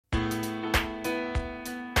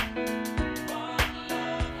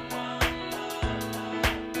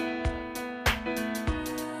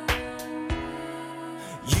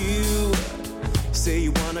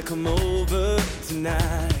wanna come over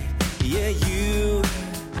tonight. Yeah, you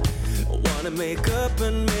wanna make up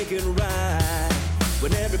and make it right.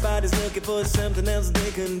 When everybody's looking for something else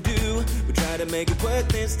they can do, we try to make it work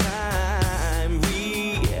this time.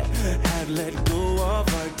 We have let go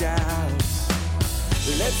of our doubts.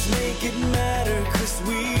 Let's make it matter, 'cause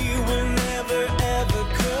we will never ever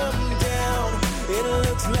come down. It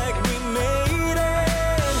looks like we made it.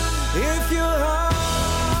 If your heart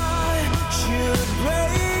should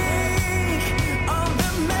break on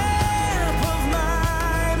the map of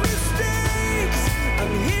my mistakes,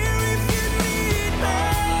 I'm here if you need me.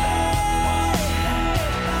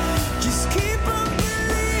 Just keep on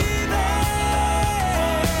believing.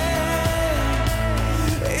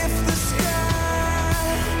 If the sky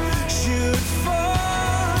should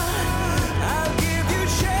fall, I'll give you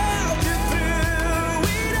shelter through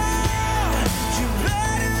it all. You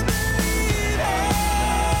better believe it.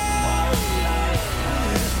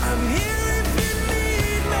 I'm here if you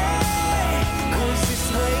need me, 'cause it's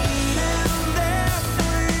waiting there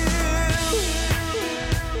for you.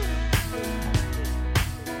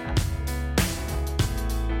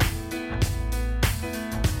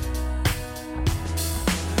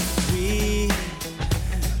 We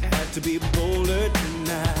have to be bolder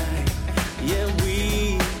tonight. Yeah,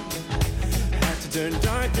 we have to turn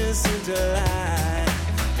darkness into light.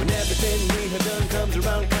 When everything we have done comes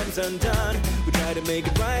around, comes undone, we try to make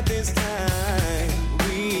it right this time.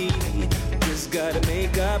 We just gotta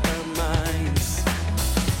make up our minds.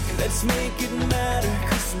 Let's make it matter,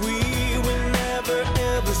 'cause we will never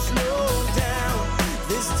ever slow down.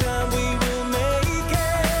 This time we will make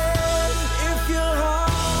it. If your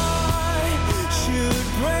heart should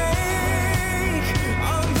break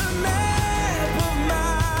on the map of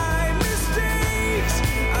my mistakes,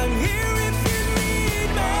 I'm here if you need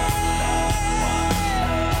me.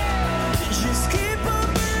 Just keep on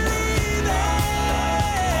believing.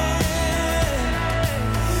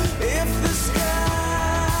 If the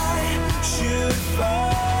sky should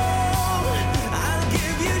fall, I'll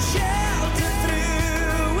give you shelter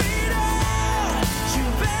through it all. You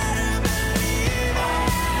better believe it.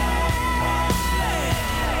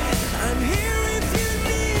 I'm here if you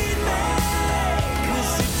need me,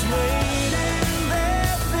 'cause it's waiting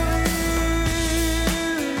there for you.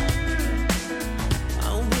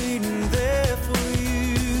 I'm waiting there for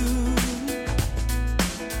you.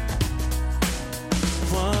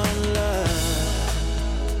 One love.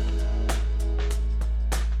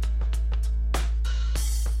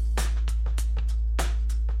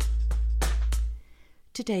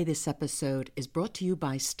 Today, this episode is brought to you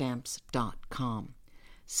by Stamps.com.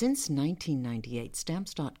 Since 1998,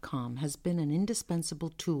 Stamps.com has been an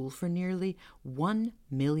indispensable tool for nearly 1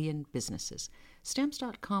 million businesses.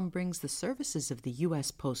 Stamps.com brings the services of the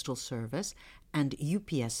U.S. Postal Service and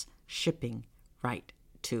UPS shipping right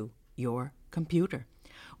to your computer.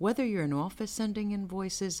 Whether you're an office sending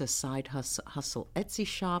invoices, a side hustle Etsy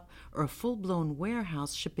shop, or a full-blown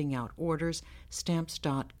warehouse shipping out orders,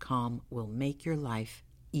 Stamps.com will make your life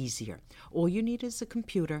easier. All you need is a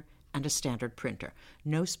computer and a standard printer.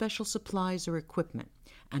 No special supplies or equipment.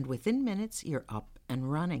 And within minutes, you're up and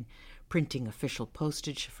running, printing official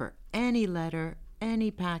postage for any letter,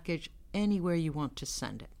 any package, anywhere you want to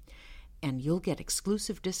send it. And you'll get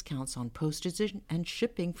exclusive discounts on postage and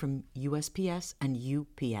shipping from USPS and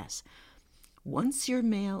UPS. Once your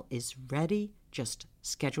mail is ready, just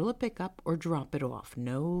schedule a pickup or drop it off.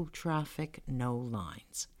 No traffic, no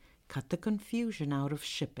lines. Cut the confusion out of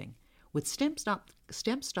shipping. With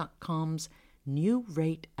Stamps.com's new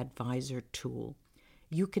Rate Advisor tool,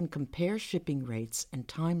 you can compare shipping rates and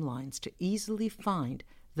timelines to easily find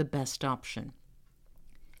the best option.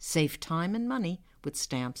 Save time and money with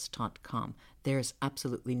Stamps.com. There's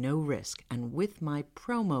absolutely no risk. And with my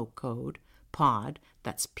promo code POD,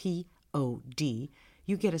 that's P-O-D,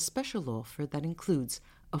 you get a special offer that includes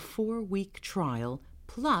a 4-week trial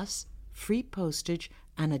plus free postage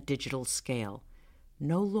and a digital scale.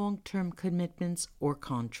 No long-term commitments or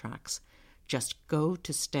contracts. Just go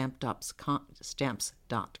to Stamps.com,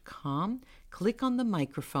 click on the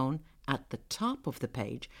microphone at the top of the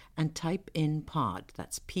page, and type in POD.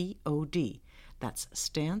 That's P-O-D. That's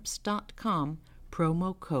Stamps.com,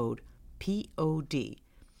 promo code P-O-D.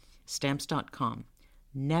 Stamps.com.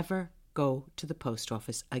 Never go to the post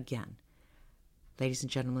office again. Ladies and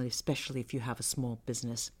gentlemen, especially if you have a small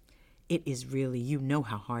business, it is really, you know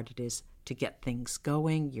how hard it is to get things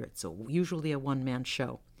going. It's usually a one-man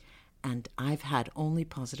show. And I've had only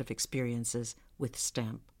positive experiences with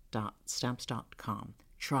Stamps.com.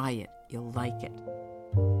 Try it. You'll like it.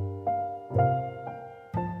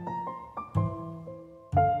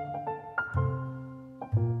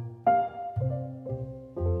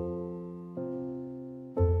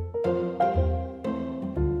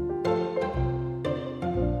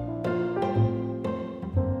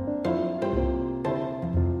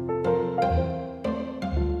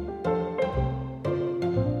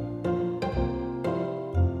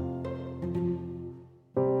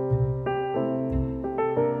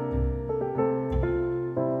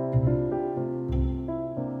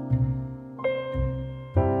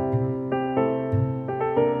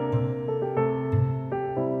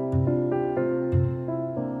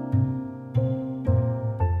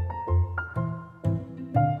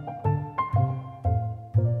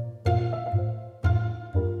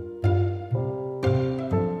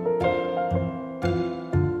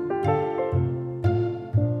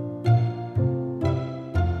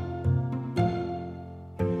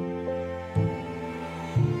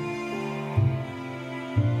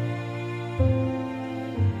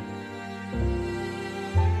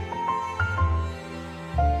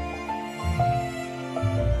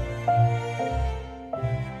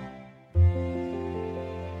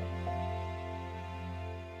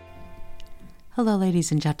 Hello,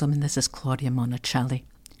 ladies and gentlemen. This is Claudia Monicelli.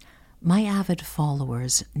 My avid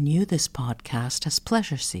followers knew this podcast as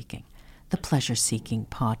Pleasure Seeking, the Pleasure Seeking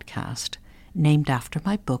podcast, named after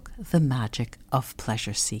my book, The Magic of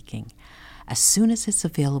Pleasure Seeking. As soon as it's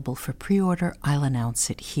available for pre-order, I'll announce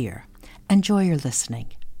it here. Enjoy your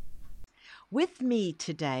listening. With me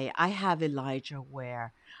today, I have Elijah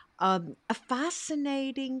Ware, a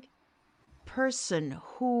fascinating person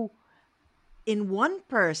who, in one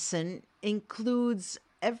person, includes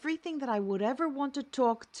everything that I would ever want to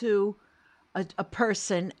talk to a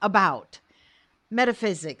person about: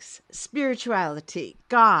 metaphysics, spirituality,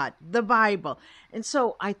 God, the Bible. And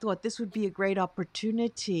so I thought this would be a great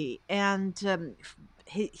opportunity. And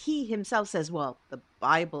he himself says, well, the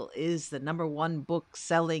Bible is the number one book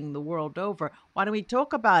selling the world over. Why don't we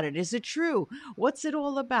talk about it? Is it true? What's it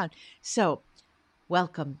all about? So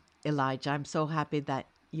welcome, Elijah. I'm so happy that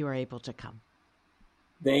you are able to come.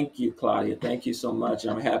 Thank you, Claudia. Thank you so much.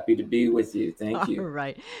 I'm happy to be with you. Thank you. All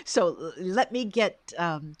right. So let me get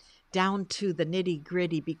down to the nitty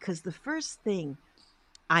gritty, because the first thing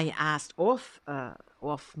I asked off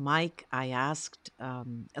mic, I asked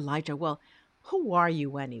Elijah, well, who are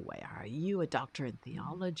you anyway? Are you a doctor in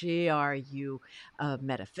theology? Are you a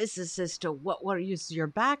metaphysicist? Or what is your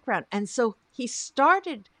background? And so he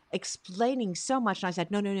started explaining so much. And I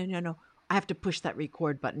said, no. I have to push that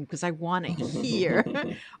record button because I want to hear.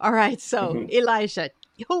 All right. So Elijah,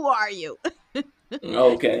 who are you?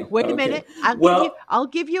 Okay. Wait a minute. I'll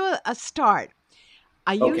give you a start.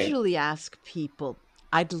 I usually ask people,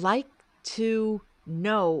 I'd like to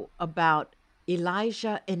know about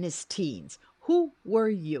Elijah in his teens. Who were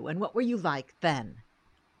you and what were you like then?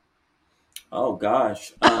 Oh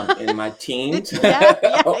gosh. In my teens. Yeah.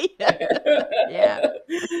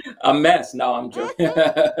 A mess. No, I'm joking.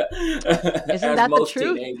 Isn't that the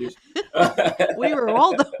truth? Teenagers. We were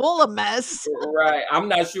all a mess. Right. I'm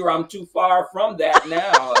not sure I'm too far from that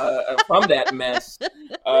now, from that mess.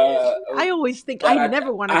 I always think I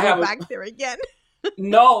never want to go back there again.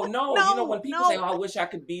 No. You know, when people say, "Oh, I wish I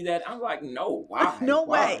could be that," I'm like, "No, why? No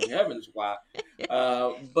way. Heavens, why?"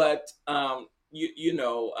 But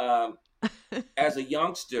as a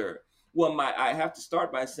youngster, well, I have to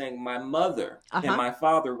start by saying my mother and my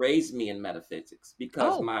father raised me in metaphysics,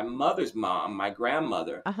 because my mother's mom, my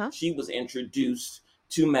grandmother, she was introduced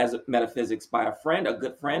to metaphysics by a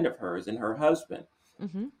good friend of hers and her husband.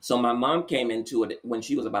 Mm-hmm. So my mom came into it when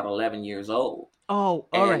she was about 11 years old. Oh,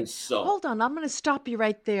 all right. So, hold on. I'm going to stop you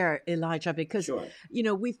right there, Elijah, because, sure.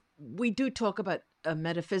 we do talk about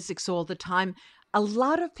metaphysics all the time. A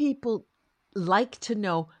lot of people like to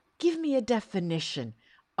know, give me a definition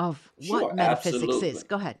of what metaphysics absolutely. is.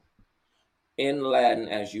 Go ahead. In Latin,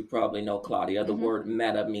 as you probably know, Claudia, the word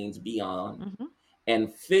meta means beyond,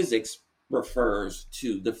 and physics refers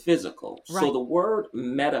to the physical. Right. So the word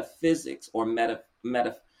metaphysics or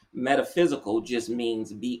metaphysical just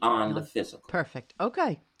means beyond the physical. Perfect.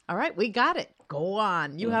 Okay. All right. We got it. Go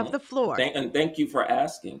on. You have the floor. Thank you for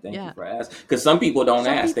asking. Thank you for asking. Because some people don't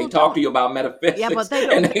ask. They talk to you about metaphysics. Yeah, but they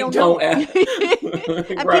don't ask.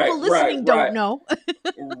 And right, people listening don't know.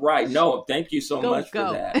 Right. No, thank you so much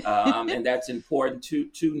for that. And that's important to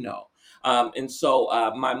know. And so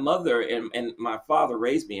my mother and my father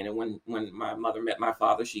raised me in it. When my mother met my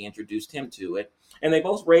father, she introduced him to it, and they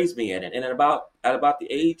both raised me in it. And at about the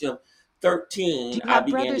age of 13, do you have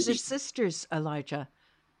brothers or sisters, Elijah?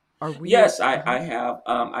 Yes, I have.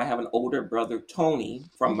 I have an older brother, Tony,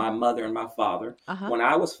 from my mother and my father. When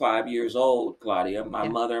I was 5 years old, Claudia, my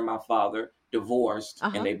mother and my father divorced,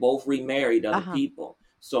 and they both remarried other people.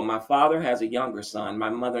 So my father has a younger son.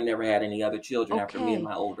 My mother never had any other children after me and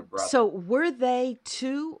my older brother. So were they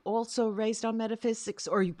too also raised on metaphysics,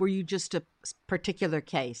 or were you just a particular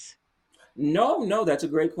case? No, that's a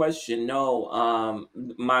great question. No,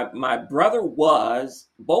 my brother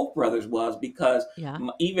both brothers was, because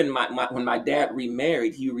even when my dad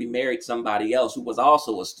remarried, he remarried somebody else who was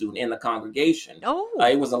also a student in the congregation. Oh,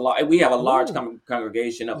 it was a lot. We have a large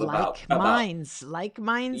congregation of like minds.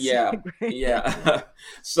 Yeah.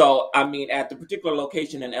 So I mean, at the particular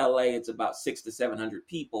location in LA, it's about 600 to 700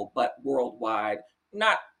 people, but worldwide,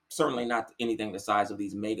 certainly not anything the size of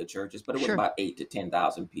these mega churches, but it was about 8,000 to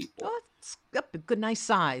 10,000 people. Oh, it's a good, nice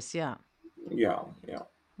size. Yeah. Yeah.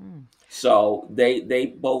 So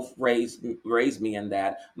they both raised me in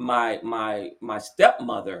that. My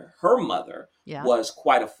stepmother, her mother, was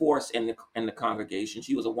quite a force in the congregation.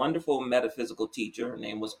 She was a wonderful metaphysical teacher. Her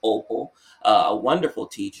name was Opal, a wonderful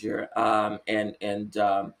teacher.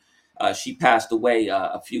 She passed away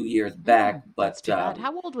a few years back. But that's too bad.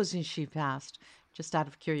 How old was she passed? Just out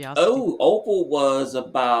of curiosity. Oh, Opal was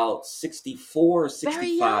about 64, Very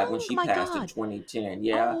 65 young. when she My passed in God. 2010.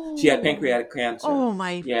 Yeah. She had Oh. pancreatic cancer. Oh,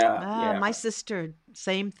 my. Yeah. My sister,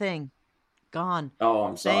 same thing. Gone. Oh,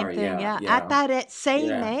 I'm Same sorry. thing. Yeah. Yeah. At Yeah. that same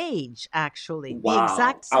Yeah. age, actually. The Wow.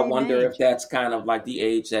 exact I same wonder if age. that's kind of like the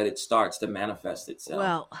age that it starts to manifest itself,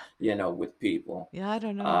 Well, with people. yeah, I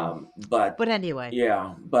don't know. But But anyway.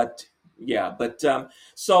 yeah,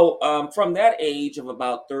 so from that age of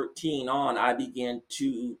about 13 on, I began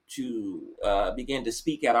to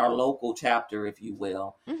speak at our local chapter, if you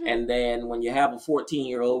will. Mm-hmm. And then when you have a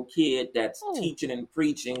 14-year-old kid that's teaching and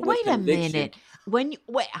preaching with Wait a conviction. minute. When you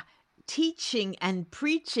teaching and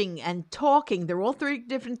preaching and talking, they're all three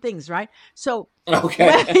different things, right? So Okay.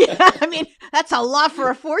 I mean, that's a lot for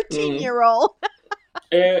a 14-year-old.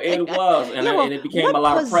 It was, and it became a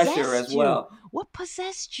lot of pressure as well. What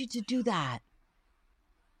possessed you to do that?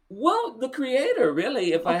 Well, the Creator,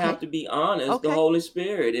 really, if I have to be honest, the Holy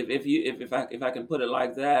Spirit. If I can put it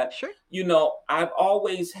like that, sure. I've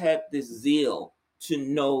always had this zeal to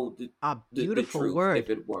know a beautiful the truth, word, if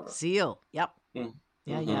it were zeal. Yep. Mm-hmm.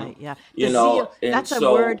 Yeah. The zeal, that's a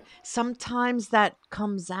word sometimes that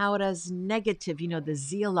comes out as negative, the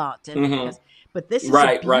zealot. And but this is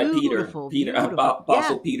beautiful, Peter, beautiful.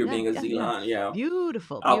 Apostle Peter being a zealot. Yeah.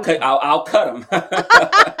 Beautiful. I'll cut him.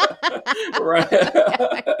 Right.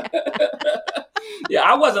 Yeah,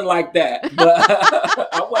 I wasn't like that, but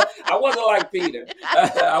I wasn't like Peter.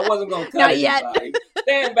 I wasn't going to cut Not anybody. Yet.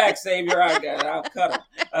 Stand back, Savior. I got it. I'll cut him.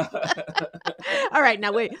 All right,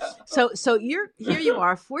 now wait. So here you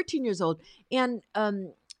are, 14 years old, and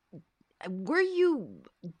weren't you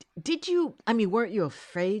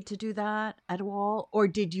afraid to do that at all, or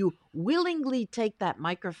did you willingly take that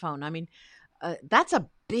microphone? I mean, that's a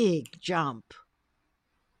big jump.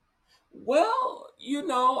 Well,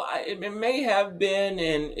 it may have been,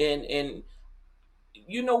 and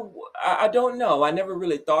I don't know. I never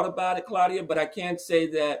really thought about it, Claudia, but I can't say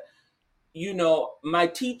that, my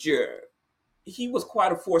teacher, he was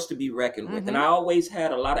quite a force to be reckoned with, and I always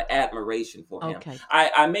had a lot of admiration for him. Okay.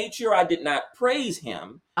 I made sure I did not praise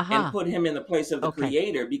him and put him in the place of the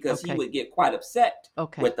Creator, because he would get quite upset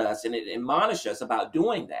with us and admonish us about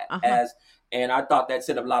doing that. And I thought that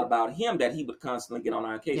said a lot about him, that he would constantly get on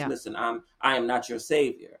our case. Yeah. Listen, I am not your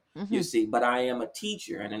Savior, you see, but I am a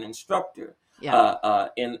teacher and an instructor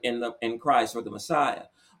in Christ, or the Messiah.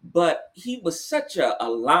 But he was such a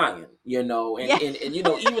lion, and even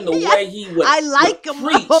the way he would him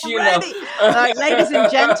preach, already. Ladies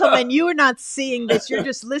and gentlemen, you are not seeing this; you're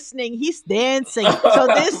just listening. He's dancing. So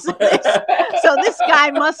this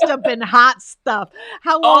guy must have been hot stuff.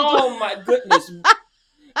 How old? Oh my goodness!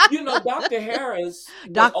 Dr. Harris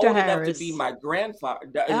was old enough to be my grandfather.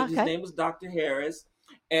 His name was Dr. Harris.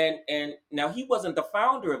 And now he wasn't the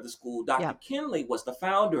founder of the school. Dr. Kinley was the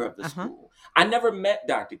founder of the school. I never met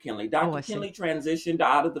Dr. Kinley. Dr. Kinley transitioned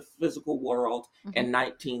out of the physical world in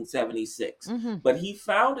 1976. But he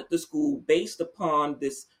founded the school based upon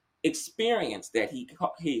this experience that he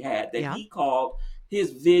had, that he called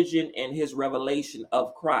his vision and his revelation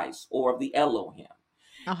of Christ, or of the Elohim.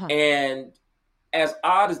 And as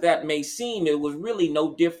odd as that may seem, it was really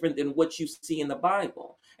no different than what you see in the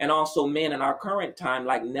Bible. And also men in our current time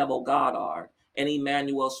like Neville Goddard and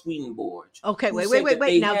Emmanuel Swedenborg. Okay, wait.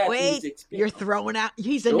 Now, wait. You're throwing out.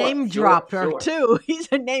 He's a name dropper, too.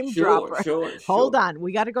 He's a name dropper. Hold on.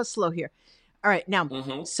 We got to go slow here. All right.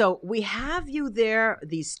 Now, so we have you there,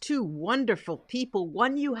 these two wonderful people,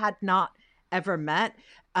 one you had not ever met.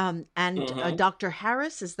 And Dr.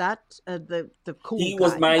 Harris, is that the cool guy? He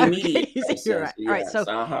was my immediate. You're right. Yes. All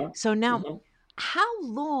right. So now, how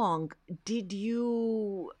long did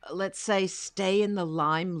you, let's say, stay in the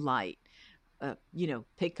limelight?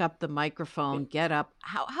 Pick up the microphone, get up.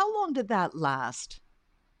 How long did that last?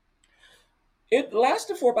 It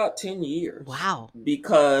lasted for about 10 years. Wow.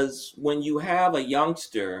 Because when you have a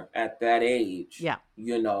youngster at that age,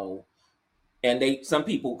 and some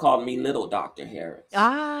people called me Little Dr. Harris.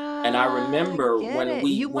 And I remember when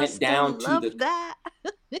we went down to that.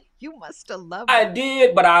 You must have loved it. I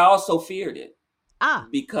did, but I also feared it.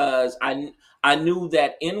 Because I knew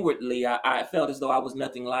that inwardly I felt as though I was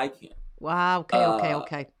nothing like him. Wow.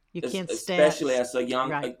 Okay. You can't stand, especially as a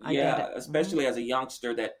young, especially as a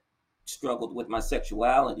youngster that struggled with my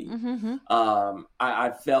sexuality.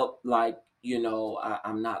 I felt like,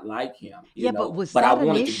 I'm not like him. But was that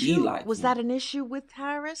an issue? Was that an issue with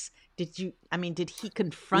Harris? Did he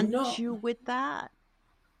confront you with that?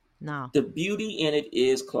 No. The beauty in it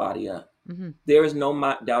is, Claudia, there is no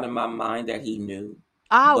doubt in my mind that he knew.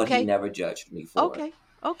 But he never judged me for it.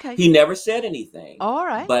 Okay. He never said anything. All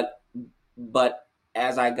right. But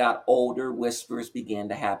as I got older, whispers began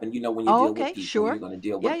to happen. You know, when you deal with people, you're going to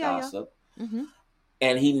deal with gossip. Yeah. Mm-hmm.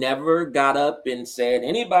 And he never got up and said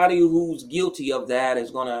anybody who's guilty of that is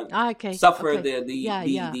going to suffer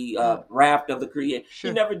the wrath of the Creator. Sure.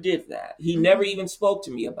 He never did that. He never even spoke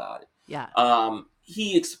to me about it. Yeah.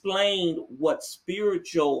 He explained what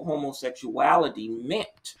spiritual homosexuality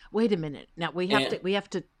meant. Wait a minute. Now we have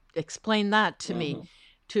to explain that to me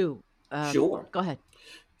too. Sure. Go ahead.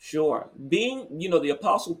 Sure. The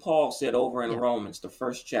Apostle Paul said over in Romans, the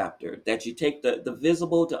first chapter, that you take the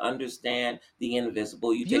visible to understand the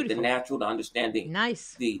invisible. You take the natural to understand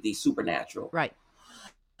the supernatural. Right.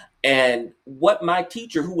 And what my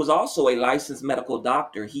teacher, who was also a licensed medical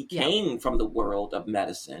doctor, he came from the world of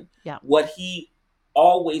medicine. Yeah. What he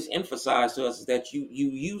always emphasized to us is that you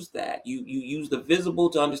use that. You use the visible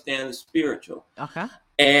to understand the spiritual. Okay.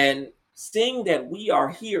 And seeing that we are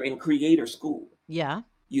here in Creator School. Yeah.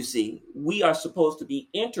 You see, we are supposed to be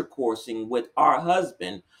intercoursing with our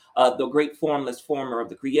husband, the great formless former of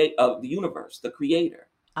the universe, the Creator.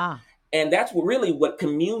 And that's really what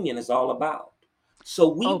communion is all about. So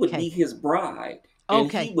we would be his bride, and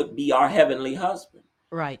he would be our heavenly husband.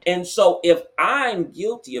 Right. And so if I'm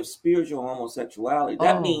guilty of spiritual homosexuality,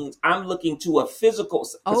 that means I'm looking to a physical,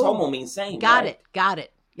 because homo means same. Got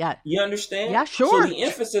it. Yeah. You understand? Yeah, sure. So the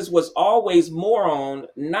emphasis was always more on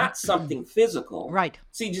not something physical. Right.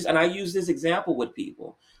 See, and I use this example with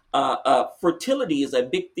people. Fertility is a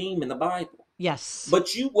big theme in the Bible. Yes.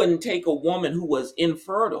 But you wouldn't take a woman who was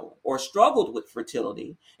infertile or struggled with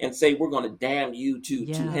fertility and say, we're going to damn you to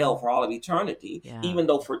hell for all of eternity, even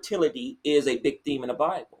though fertility is a big theme in the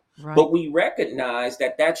Bible. Right. But we recognize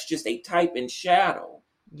that that's just a type and shadow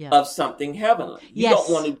of something heavenly. You don't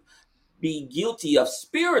want to be guilty of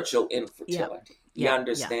spiritual infertility. You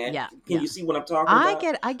understand? Can you see what I'm talking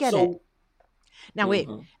about? I get it. Now wait,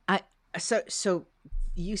 so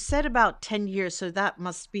you said about 10 years, so that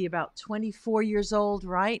must be about 24 years old,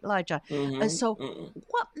 right, Elijah?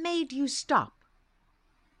 What made you stop?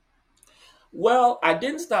 Well, I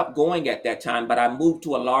didn't stop going at that time, but I moved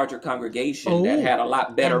to a larger congregation that had a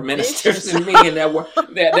lot better ministers than me, and that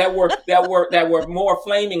were more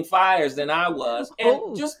flaming fires than I was.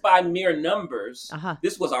 And just by mere numbers,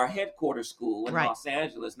 this was our headquarters school in Los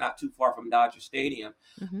Angeles, not too far from Dodger Stadium.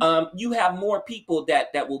 You have more people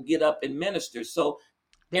that will get up and minister. So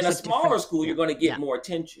in a smaller school, you're going to get more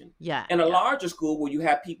attention. Yeah. In a larger school where you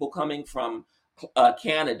have people coming from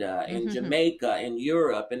Canada and Jamaica and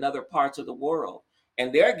Europe and other parts of the world,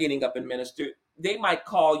 and they're getting up and minister, they might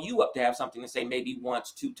call you up to have something to say maybe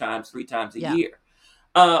once, 2 times, 3 times a year.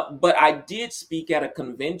 But I did speak at a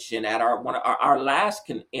convention at our last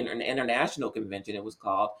international convention, it was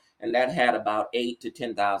called, and that had about 8,000 to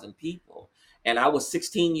 10,000 people. And I was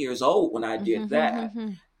 16 years old when I did that.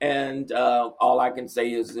 And all I can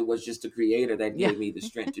say is it was just the Creator that gave me the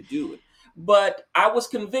strength to do it. But I was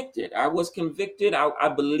convicted. I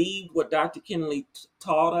believed what Dr. Kinley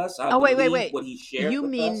taught us. Wait. What he shared you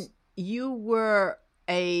with mean us. You were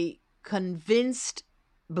a convinced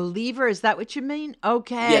believer? Is that what you mean?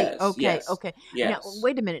 Okay. Yes. Now,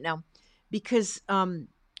 wait a minute now, because I'm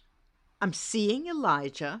seeing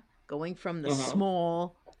Elijah going from the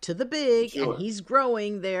small to the big, and he's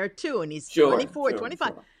growing there too, and he's 24,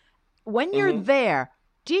 25. When you're there,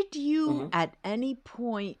 did you at any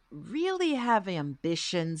point really have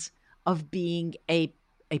ambitions of being a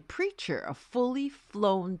preacher, a fully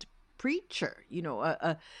flown preacher? You know,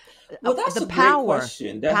 that's the a power, great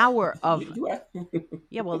question. Power of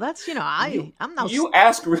well, that's I'm not. You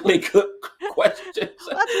ask really good questions. That's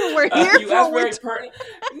what we're here you for. Ask very pertinent.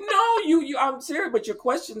 No, you. I'm serious, but your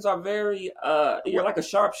questions are very. You're like a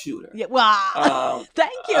sharpshooter. Yeah. Well,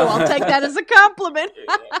 thank you. I'll take that as a compliment.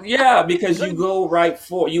 Yeah, because you go right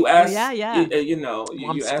for you ask. Yeah.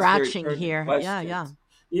 I'm scratching here. Questions.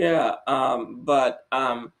 Yeah. But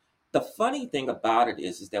the funny thing about it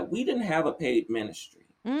is that we didn't have a paid ministry.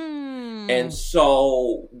 And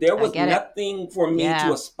so there was nothing for me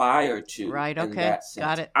to aspire to. Right. Okay. In that sense.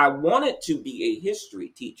 Got it. I wanted to be a history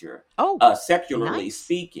teacher. Secularly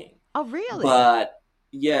speaking. Oh, really? But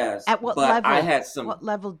yes. At what level? I had some. What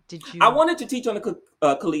level did you? I wanted to teach on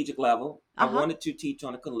a collegiate level. I wanted to teach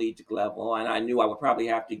on a collegiate level, and I knew I would probably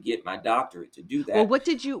have to get my doctorate to do that. Well, what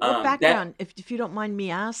did you? What background? If you don't mind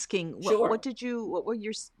me asking, what were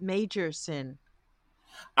your majors in?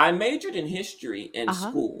 I majored in history in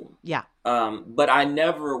school. Yeah. But I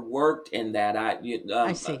never worked in that.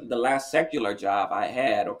 I see. The last secular job I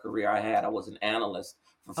had or career I had, I was an analyst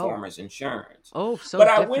for Farmers Insurance. Oh, so but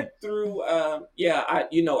different. I went through.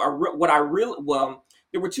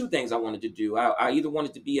 there were two things I wanted to do. I either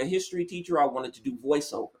wanted to be a history teacher or I wanted to do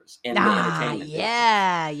voiceovers in the entertainment business.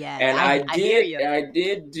 Yeah. And I hear you. I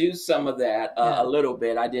did do some of that a little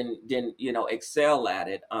bit. I didn't excel at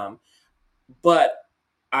it. But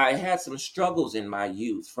I had some struggles in my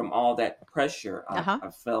youth from all that pressure I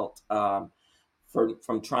felt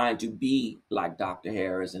from trying to be like Dr.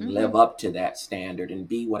 Harris and live up to that standard and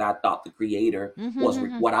be what I thought the Creator was,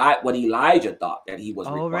 what Elijah thought that he was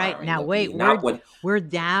requiring. Right. Now, wait, we're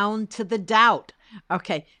down to the doubt.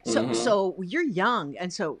 Okay. So you're young.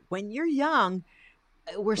 And so when you're young,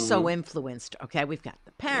 we're so influenced. Okay. We've got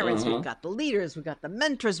the parents, we've got the leaders, we've got the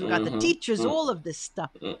mentors, we've got the teachers, all of this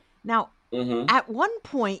stuff. Now, at one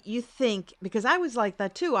point you think, because I was like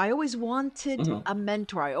that too, I always wanted a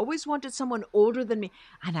mentor. I always wanted someone older than me.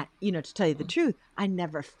 And I, to tell you the truth, I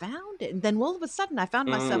never found it. And then all of a sudden I found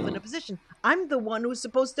myself in a position. I'm the one who's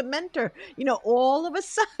supposed to mentor, all of a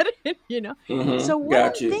sudden, So what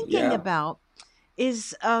I'm thinking about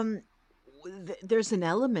is, there's an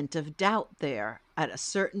element of doubt there. At a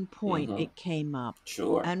certain point it came up.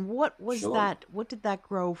 Sure. And what was that? What did that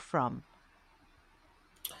grow from?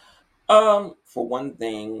 For one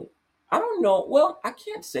thing, I don't know. Well, I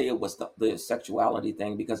can't say it was the sexuality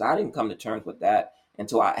thing because I didn't come to terms with that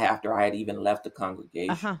until after I had even left the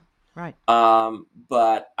congregation. Right.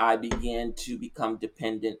 But I began to become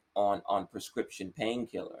dependent on prescription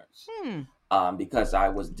painkillers because I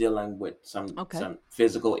was dealing with some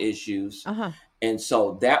physical issues, and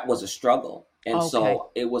so that was a struggle. And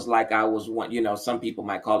so it was like I was one, some people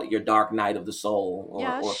might call it your dark night of the soul.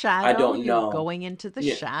 Or shadow. I don't know. You're going into the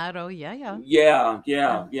shadow. Yeah.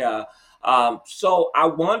 So I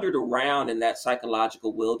wandered around in that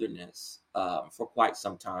psychological wilderness for quite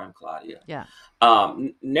some time, Claudia. Yeah.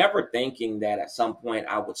 Never thinking that at some point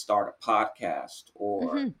I would start a podcast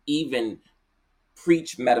or even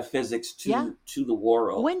preach metaphysics to the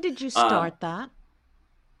world. When did you start that?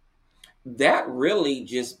 That really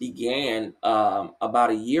just began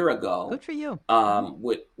about a year ago. Good for you.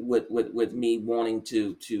 With me wanting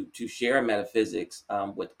to share metaphysics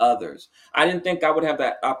with others. I didn't think I would have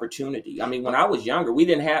that opportunity. I mean, when I was younger, we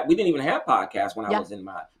didn't even have podcasts when I was in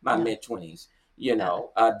my mid-20s.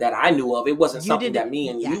 That I knew of. It wasn't something that me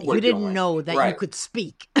and you were doing. You didn't know that you could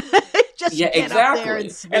speak. Just exactly. Up there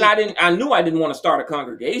and speak. And I knew I didn't want to start a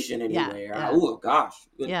congregation anywhere. Oh gosh,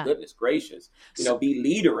 goodness gracious. Be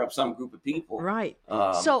leader of some group of people. Right.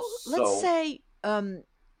 So let's say, all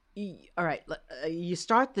right, you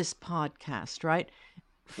start this podcast, right?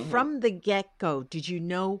 From the get-go, did you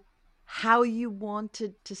know how you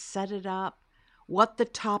wanted to set it up? What the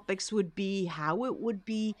topics would be, how it would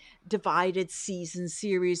be divided, season,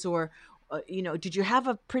 series, or, did you have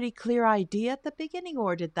a pretty clear idea at the beginning,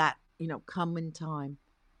 or did that, come in time?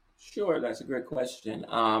 Sure, that's a great question.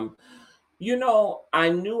 I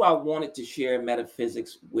knew I wanted to share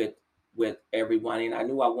metaphysics with everyone, and I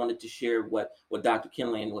knew I wanted to share what Dr.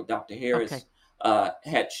 Kinley and what Dr. Harris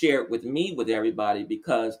had shared with me, with everybody,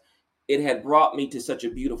 because it had brought me to such a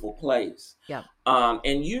beautiful place. Yeah.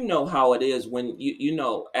 And you know how it is when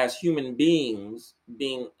as human beings,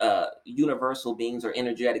 being universal beings or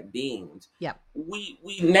energetic beings,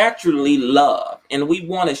 we naturally love and we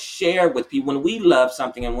want to share with people. When we love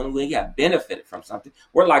something and when we have benefited from something,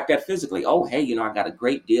 we're like that physically. Oh, hey, I got a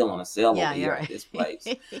great deal on a sale over here at this place.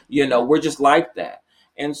 We're just like that.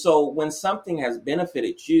 And so when something has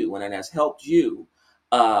benefited you and it has helped you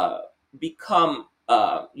become,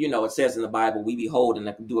 it says in the Bible, we behold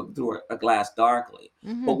and do it through a glass darkly.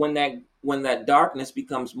 But when that darkness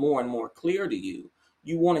becomes more and more clear to you,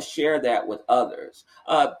 you want to share that with others.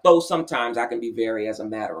 Though sometimes I can be very, as a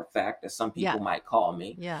matter of fact, as some people might call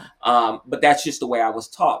me. Yeah. But that's just the way I was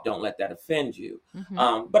taught. Don't let that offend you.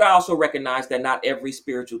 But I also recognize that not every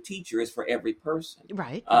spiritual teacher is for every person.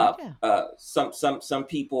 Right. Some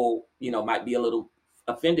people, might be a little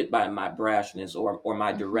offended by my brashness or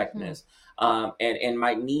my directness, and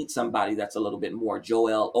might need somebody that's a little bit more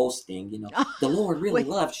Joel Osteen. The Lord really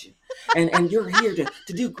loves you, and you're here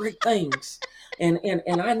to do great things, and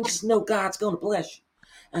I just know God's going to bless you,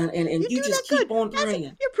 and you just keep on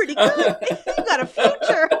praying. You're pretty good. You got a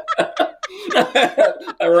future.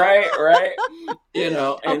 right.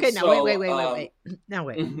 Okay, now wait. Now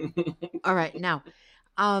wait. All right, now,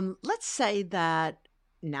 let's say that.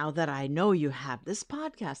 Now that I know you have this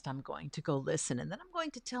podcast, I'm going to go listen. And then I'm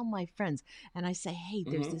going to tell my friends. And I say, hey,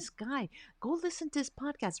 there's this guy. Go listen to his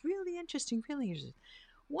podcast. Really interesting, really interesting.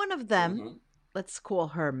 One of them, let's call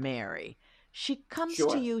her Mary. She comes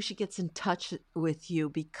to you. She gets in touch with you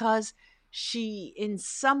because she, in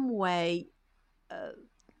some way,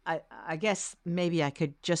 I guess maybe I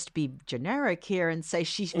could just be generic here and say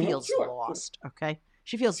she feels lost. Okay.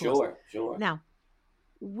 She feels lost. Sure. Now,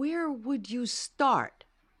 where would you start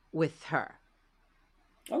with her?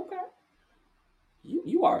 Okay.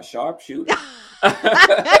 You are a sharpshooter.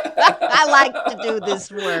 I like to do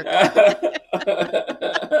this work.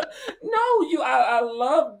 No, I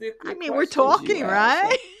love the I mean, we're questions you talking, ask.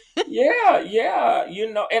 right? Yeah.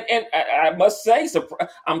 And I must say,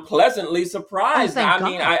 I'm pleasantly surprised. Thank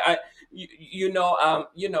God. Mean,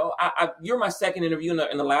 you're my second interview,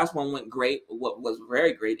 and the last one went great. What was a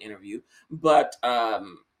very great interview, but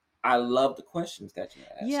I love the questions that you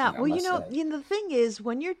asked. Yeah, well, say. the thing is,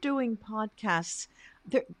 when you're doing podcasts,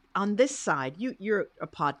 there on this side, you're a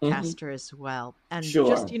podcaster as well, and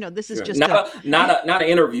just this is just not an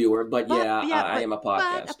interviewer, but I am a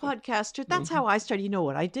podcaster. But a podcaster. That's how I started. You know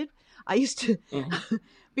what I did? I used to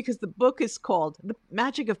because the book is called "The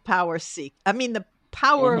Magic of Power Seek." I mean, the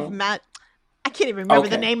power of I can't even remember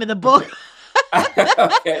the name of the book.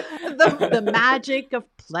 the magic of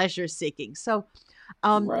pleasure seeking. So.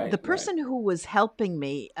 The person who was helping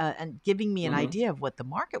me and giving me an idea of what the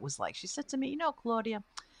market was like, she said to me, Claudia,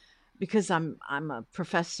 because I'm a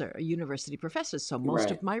professor, a university professor, so most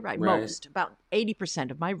of my writing, about 80%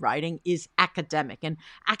 of my writing is academic, and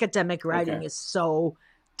academic writing is so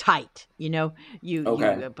tight. You have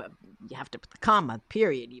to put the comma,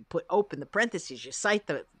 period. You open the parentheses, you cite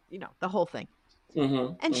the whole thing.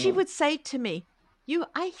 And she would say to me,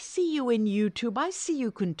 I see you in YouTube. I see you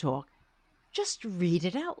can talk. Just read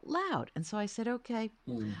it out loud. And so I said, okay,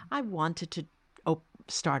 I wanted to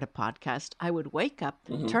start a podcast. I would wake up,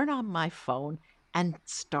 turn on my phone, and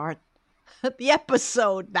start the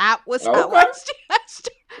episode. That was how I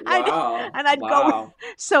started. And I'd go.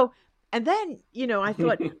 So, and then, I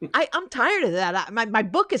thought, I'm tired of that. My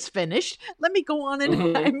book is finished. Let me go on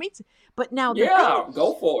and meet. But now,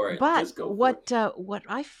 go for it. But Just go what for it. What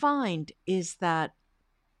I find is that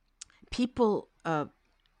people,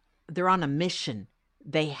 they're on a mission.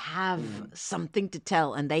 They have something to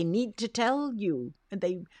tell, and they need to tell you. And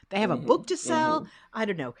they have a book to sell. I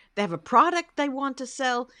don't know. They have a product they want to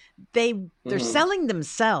sell. They're selling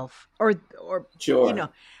themselves, or sure.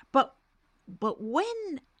 But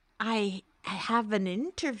when I have an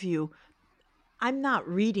interview, I'm not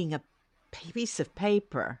reading a piece of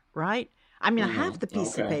paper, right? I mean, I have the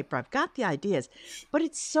piece of paper. I've got the ideas, but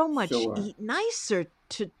it's so much nicer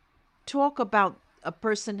to talk about a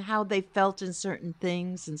person, how they felt in certain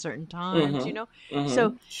things in certain times,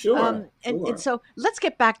 So, and so let's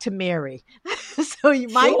get back to Mary. So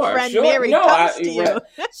my friend Mary comes to you.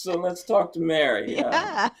 So let's talk to Mary.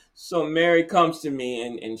 Yeah. So Mary comes to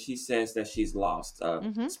me and she says that she's lost,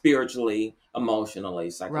 spiritually,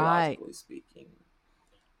 emotionally, psychologically speaking.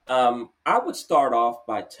 I would start off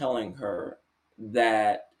by telling her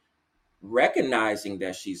that recognizing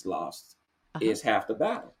that she's lost is half the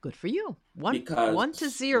battle. Good for you.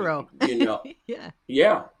 1-0.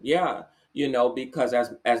 Yeah. Because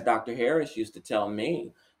as Dr. Harris used to tell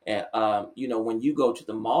me, when you go to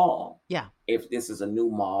the mall, if this is a new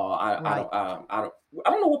mall, I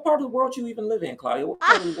don't know what part of the world you even live in, Claudia. What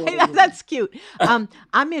part of the world that's cute.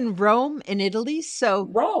 I'm in Rome, in Italy, so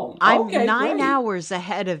Rome. I'm 9 hours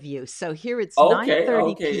ahead of you. So here it's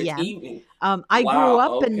 9:30 p.m. It's evening. I grew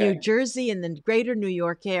up in New Jersey in the greater New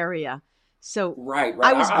York area. So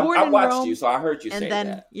I was born in Rome. I watched you, so I heard you say that.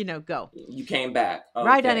 And then, go. You came back. Okay.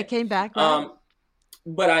 Right, and I came back. Right.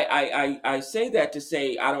 But I say that to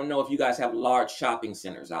say, I don't know if you guys have large shopping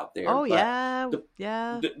centers out there. Oh, yeah.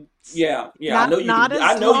 I know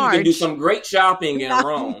you can do some great shopping in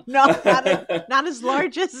Rome. Not as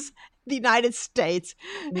large as the United States.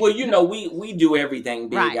 Well, we do everything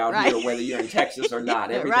big out here, whether you're in Texas or not.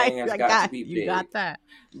 Everything has got to be big. You got that.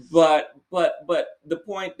 But the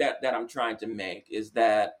point that I'm trying to make is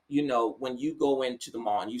that, when you go into the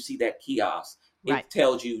mall and you see that kiosk, it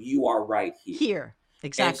tells you are right here. Here,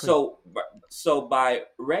 exactly. And so by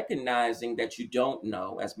recognizing that you don't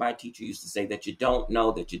know, as my teacher used to say, that you don't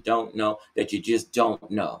know, that you don't know, that you just don't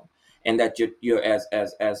know. And that you're as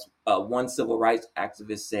one civil rights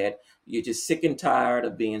activist said, you're just sick and tired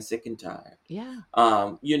of being sick and tired. Yeah.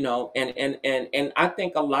 And I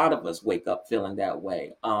think a lot of us wake up feeling that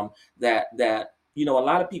way. That a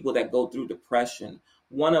lot of people that go through depression,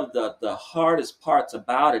 one of the hardest parts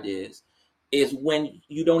about it is when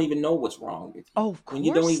you don't even know what's wrong with you. Oh, of course when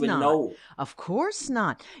you don't even know. Of course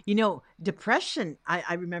not. Depression,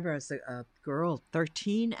 I remember as a girl,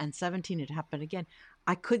 13 and 17, it happened again.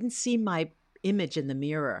 I couldn't see my image in the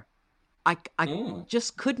mirror. I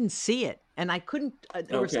just couldn't see it. And I couldn't,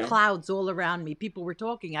 there was clouds all around me. People were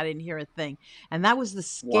talking. I didn't hear a thing. And that was the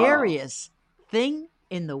scariest thing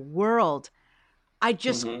in the world. I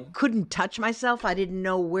just couldn't touch myself. I didn't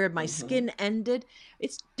know where my skin ended.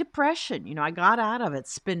 It's depression. I got out of it,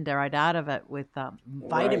 right out of it with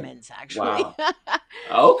vitamins, actually. Wow.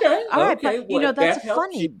 Okay. All right. Okay. But, That that's helps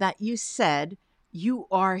funny you. that you said you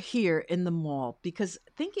are here in the mall, because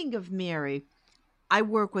thinking of Mary, I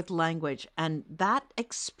work with language, and that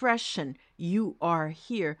expression, you are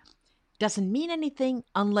here, doesn't mean anything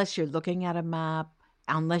unless you're looking at a map,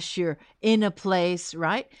 unless you're in a place,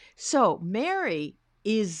 right? So Mary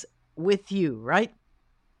is with you, right?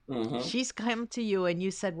 She's come to you, and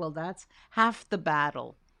you said, well, that's half the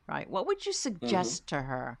battle, right? What would you suggest to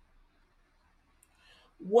her?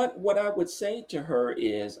 What I would say to her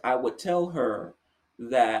is, I would tell her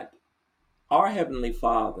that our Heavenly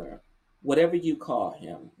Father, whatever you call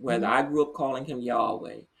him, whether I grew up calling him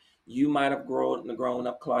Yahweh, you might have grown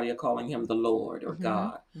up, Claudia, calling him the Lord or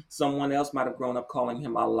God. Someone else might have grown up calling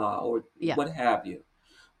him Allah or what have you.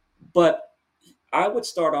 But I would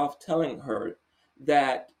start off telling her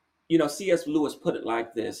that, C.S. Lewis put it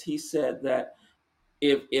like this. He said that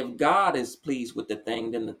if God is pleased with the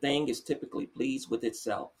thing, then the thing is typically pleased with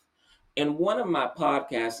itself. In one of my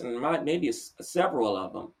podcasts, and maybe several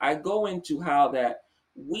of them, I go into how that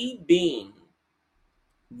we being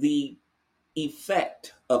the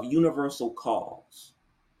effect of universal cause.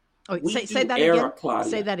 Oh, say that again.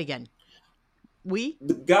 Claudia. Say that again.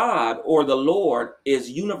 The God or the Lord is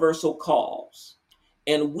universal cause,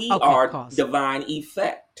 and we are cause. Divine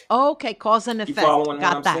effect. Okay, cause and effect. You following Got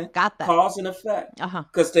what I'm that. saying? Got that. Cause and effect.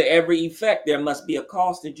 Because to every effect, there must be a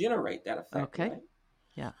cause to generate that effect. Okay. Right?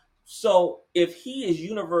 Yeah. So if he is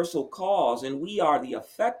universal cause and we are the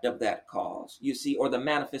effect of that cause, you see, or the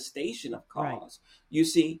manifestation of cause, you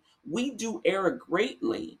see, we do err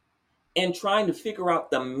greatly in trying to figure out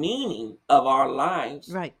the meaning of our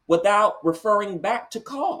lives without referring back to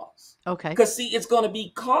cause. Okay. Because see, it's going to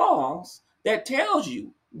be cause that tells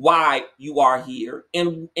you why you are here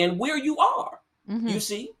and where you are. You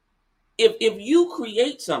see, if you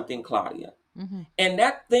create something, Claudia, and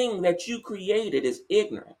that thing that you created is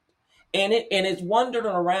ignorant, and it's wandering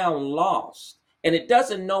around lost, and it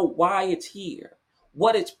doesn't know why it's here,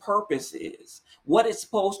 what its purpose is, what it's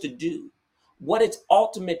supposed to do, what its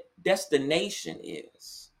ultimate destination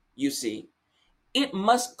is, you see, it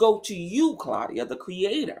must go to you, Claudia, the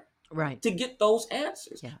creator, to get those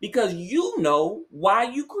answers. Because you know why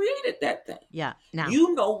you created that thing. Now,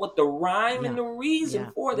 you know what the rhyme and the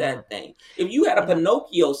reason for that thing. If you had a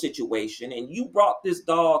Pinocchio situation and you brought this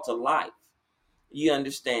doll to life, you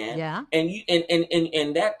understand? And you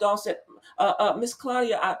and that doll said, Miss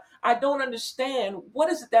Claudia, I don't understand. What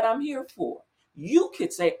is it that I'm here for? You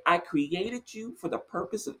could say, I created you for the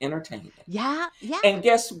purpose of entertainment. And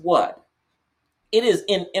guess what? It is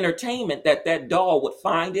in entertainment that doll would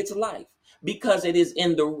find its life, because it is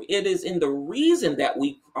in the reason that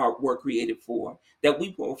were created for, that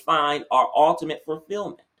we will find our ultimate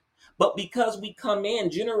fulfillment. But because we come in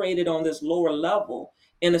generated on this lower level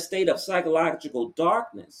in a state of psychological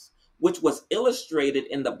darkness, which was illustrated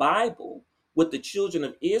in the Bible with the children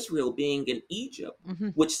of Israel being in Egypt,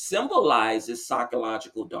 which symbolizes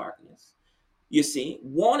psychological darkness, you see,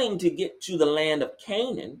 wanting to get to the land of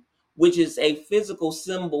Canaan, which is a physical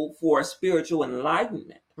symbol for a spiritual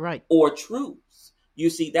enlightenment or truths. You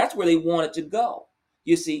see, that's where they wanted to go,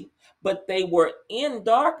 you see, but they were in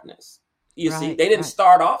darkness. You see, they didn't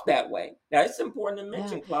start off that way. Now, it's important to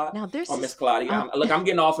mention, Claude, now, or Miss Claudia. I'm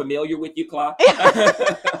getting all familiar with you, Claude.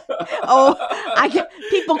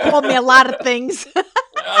 People call me a lot of things. Hey,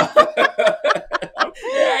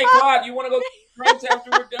 Claude, you want to go get drinks after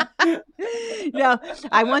we're done? No,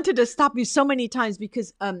 I wanted to stop you so many times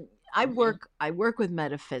because I work with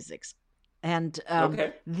metaphysics, and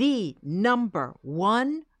the number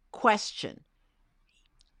one question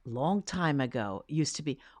long time ago used to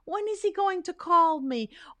be, when is he going to call me?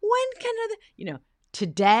 When can I,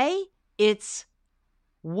 today it's,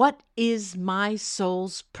 what is my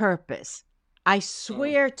soul's purpose? I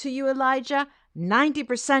swear to you, Elijah,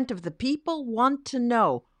 90% of the people want to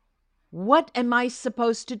know, what am I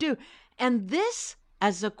supposed to do? And this,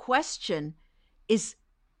 as a question, is,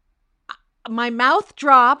 my mouth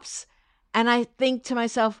drops, and I think to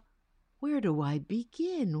myself, where do I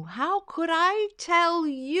begin? How could I tell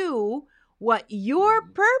you what your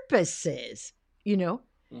purpose is?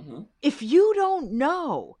 If you don't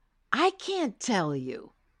know, I can't tell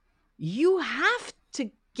you. You have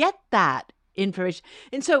to get that information.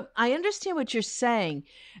 And so I understand what you're saying,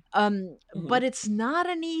 but it's not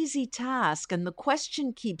an easy task. And the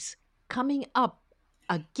question keeps coming up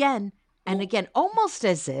again and again, almost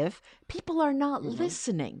as if people are not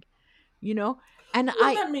listening, And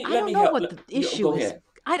I don't know what the issue is.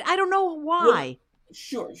 I don't know why.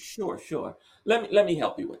 Sure. Let me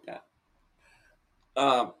help you with that.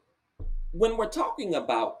 Um, when we're talking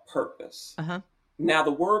about purpose, now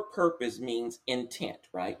the word purpose means intent,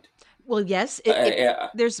 right? Well, yes,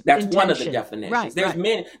 there's that's intention. One of the definitions.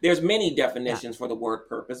 Right. There's many definitions for the word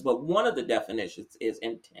purpose, but one of the definitions is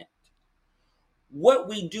intent. What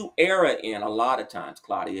we do error in a lot of times,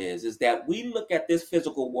 Claudia, is that we look at this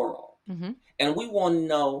physical world and we want to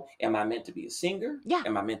know, am I meant to be a singer? Yeah.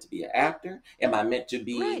 Am I meant to be an actor? Am I meant to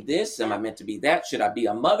be this? Am I meant to be that? Should I be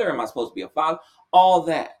a mother? Am I supposed to be a father? All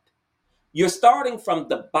that. You're starting from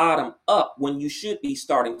the bottom up when you should be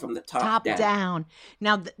starting from the top down.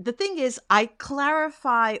 Now, the thing is, I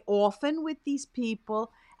clarify often with these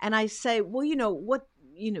people and I say, well,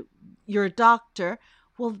 you're a doctor.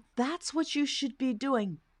 Well, that's what you should be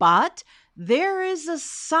doing. But there is a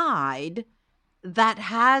side that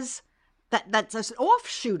has that's an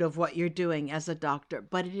offshoot of what you're doing as a doctor,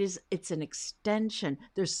 but it's an extension.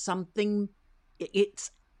 There's something,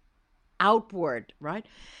 it's outward, right?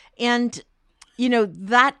 And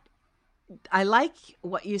that I like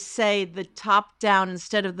what you say, the top down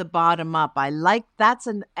instead of the bottom up. I like that's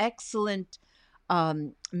an excellent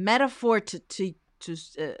metaphor to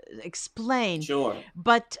explain. Sure.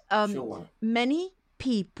 But many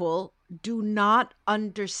people do not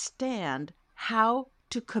understand how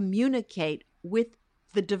to communicate with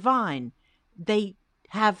the divine. They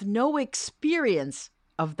have no experience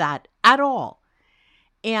of that at all.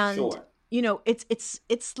 And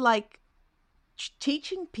it's like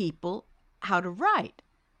teaching people how to write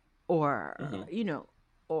or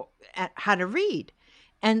or how to read.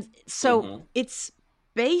 And so it's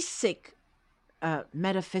basic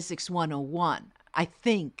metaphysics 101, I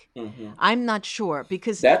think. I'm not sure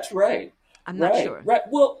because that's right. I'm not sure. Right.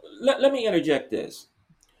 Well, let me interject this.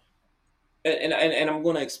 And I'm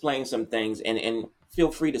going to explain some things and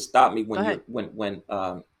feel free to stop me when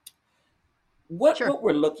what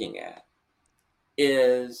we're looking at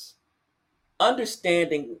is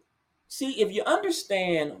understanding. See, if you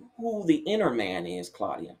understand who the inner man is,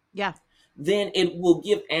 Claudia, then it will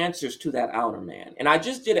give answers to that outer man. And I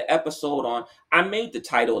just did an episode on, I made the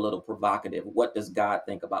title a little provocative, What Does God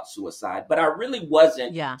Think About Suicide? But I really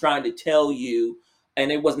wasn't trying to tell you,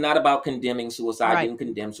 and it was not about condemning suicide. I didn't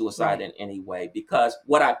condemn suicide in any way, because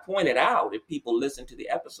what I pointed out, if people listen to the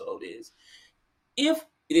episode, is if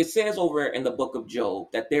it says over in the book of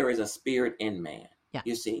Job that there is a spirit in man,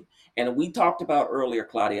 you see. And we talked about earlier,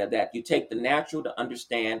 Claudia, that you take the natural to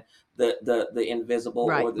understand the invisible,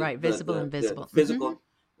 or the visible, invisible, the physical.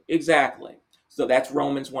 Exactly. So that's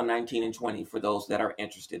Romans 1:19 and 20 for those that are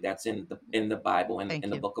interested. That's in the Bible, in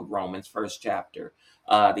the book of Romans, first chapter,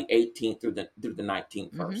 the 18th through the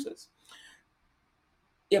 19th verses.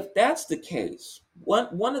 If that's the case,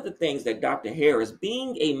 one of the things that Dr. Harris,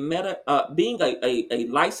 being a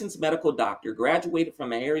licensed medical doctor, graduated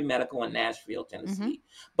from Harry Medical in Nashville, Tennessee,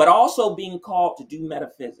 but also being called to do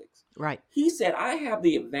metaphysics. Right. He said, I have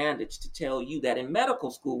the advantage to tell you that in medical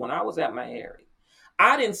school, when I was at Harry,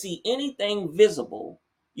 I didn't see anything visible,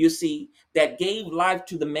 you see, that gave life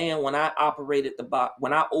to the man when I operated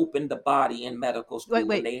when I opened the body in medical school.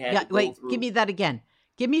 Give me that again.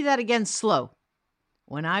 Give me that again slow.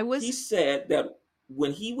 He said that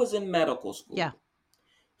when he was in medical school,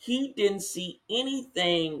 he didn't see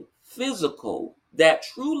anything physical that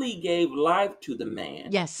truly gave life to the man.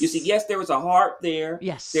 Yes. You see, yes, there was a heart there.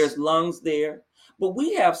 Yes. There's lungs there. But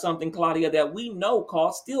we have something, Claudia, that we know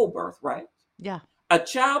called stillbirth, right? Yeah. A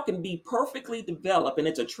child can be perfectly developed, and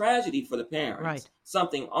it's a tragedy for the parents. Right.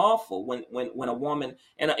 Something awful when a woman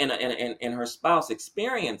and her spouse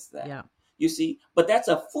experience that. Yeah. You see, but that's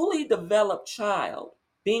a fully developed child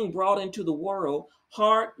being brought into the world,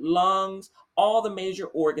 heart, lungs, all the major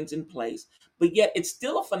organs in place. But yet it's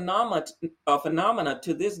still a phenomena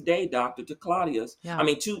to this day, Doctor, to Claudia's. Yeah. I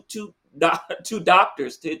mean, two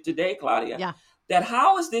doctors today, Claudia. Yeah. That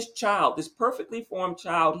how is this child, this perfectly formed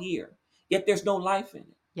child here, yet there's no life in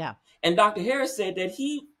it? Yeah. And Dr. Harris said that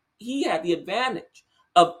he had the advantage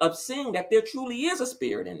of seeing that there truly is a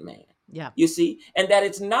spirit in man. Yeah. You see, and that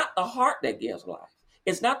it's not the heart that gives life.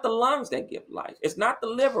 It's not the lungs that give life. It's not the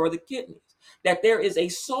liver or the kidneys. That there is a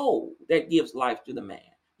soul that gives life to the man,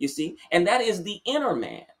 you see, and that is the inner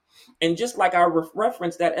man. And just like I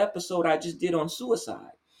referenced that episode I just did on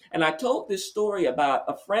suicide, and I told this story about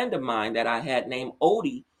a friend of mine that I had named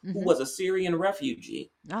Odie, who was a Syrian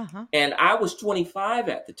refugee. And I was 25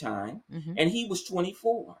 at the time, and he was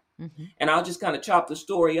 24. And I'll just kind of chop the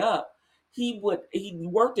story up. He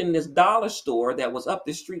worked in this dollar store that was up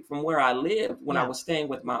the street from where I lived when I was staying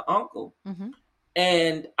with my uncle.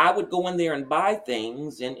 And I would go in there and buy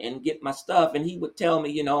things and get my stuff. And he would tell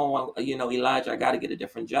me, Elijah, I got to get a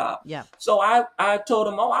different job. Yeah. So I told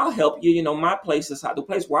him, oh, I'll help you. My place is the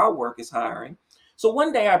place where I work is hiring. So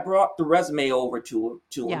one day I brought the resume over to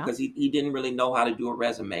him because he didn't really know how to do a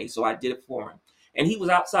resume. So I did it for him. And he was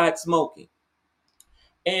outside smoking.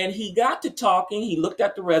 And he got to talking. He looked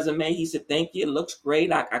at the resume. He said, thank you. It looks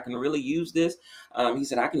great. I can really use this. He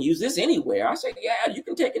said, I can use this anywhere. I said, yeah, you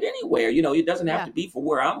can take it anywhere. It doesn't have to be for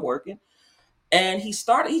where I'm working. And he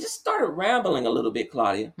just started rambling a little bit,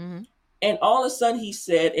 Claudia. Mm-hmm. And all of a sudden he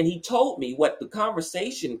said, and he told me what the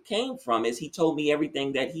conversation came from is he told me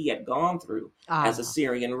everything that he had gone through as a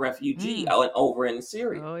Syrian refugee over in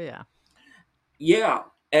Syria. Oh, yeah. Yeah.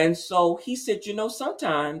 And so he said,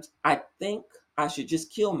 sometimes I think I should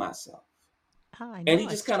just kill myself. And he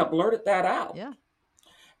just kind of blurted that out. Yeah.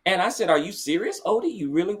 And I said, are you serious, Odie?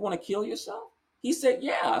 You really want to kill yourself? He said,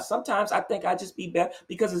 yeah, sometimes I think I'd just be better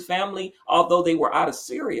because his family, although they were out of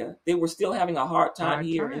Syria, they were still having a hard time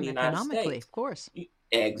here in the United States. Of course.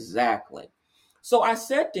 Exactly. So I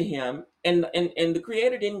said to him, and the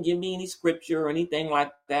Creator didn't give me any scripture or anything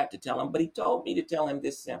like that to tell him, but he told me to tell him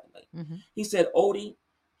this simply. Mm-hmm. He said, Odie,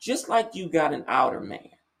 just like you got an outer man,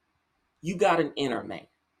 you got an inner man,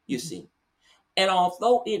 you see. And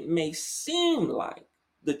although it may seem like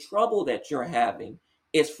the trouble that you're having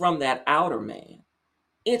is from that outer man,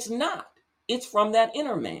 it's not. It's from that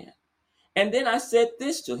inner man. And then I said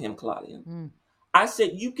this to him, Claudia. I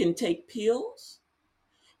said, you can take pills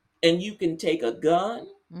and you can take a gun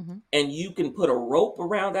and you can put a rope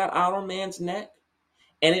around that outer man's neck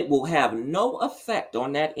and it will have no effect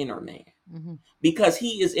on that inner man because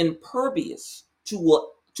he is impervious to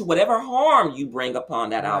whatever harm you bring upon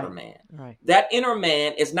that outer man. Right. That inner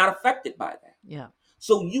man is not affected by that. Yeah.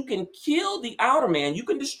 So you can kill the outer man, you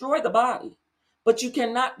can destroy the body, but you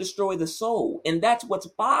cannot destroy the soul. And that's what's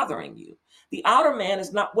bothering you. The outer man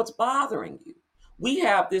is not what's bothering you. We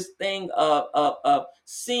have this thing of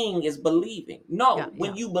seeing is believing. No,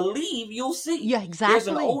 when you believe, you'll see. Yeah, exactly. There's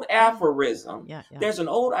an old aphorism. Yeah. There's an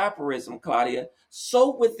old aphorism, Claudia.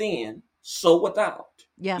 So within, so without.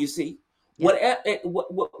 Yeah. You see? Yeah.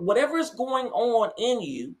 Whatever is going on in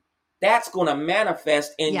you, that's going to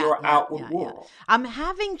manifest in your outward world. I'm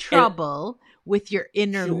having trouble with your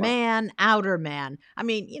inner man, outer man. I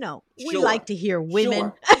mean, we like to hear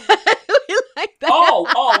women. We like that.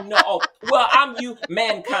 Oh, no. Well,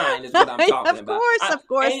 mankind is what I'm talking about. Of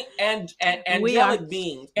course. And angelic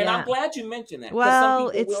beings. And I'm glad you mentioned that. Well,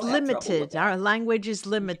 it's limited. Our language is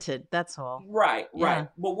limited. That's all. Right.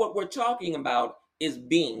 But what we're talking about is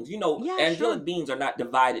beings. Angelic beings are not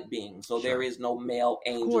divided beings. So there is no male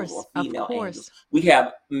angels or female angels. We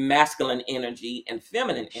have masculine energy and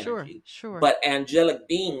feminine energy. Sure. But angelic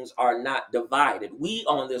beings are not divided. We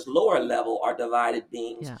on this lower level are divided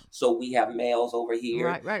beings. Yeah. So we have males over here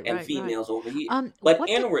and females over here. But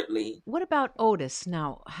inwardly. What about Otis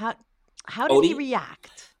now? How did he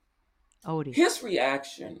react? Odie. His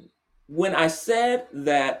reaction, when I said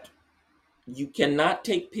that you cannot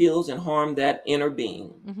take pills and harm that inner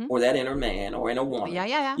being or that inner man or inner woman.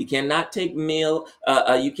 Yeah. You cannot take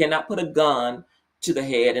you cannot put a gun to the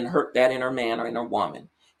head and hurt that inner man or inner woman.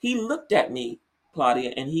 He looked at me,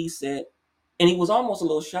 Claudia, and he said, and he was almost a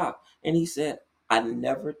little shocked. And he said, I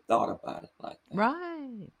never thought about it like that.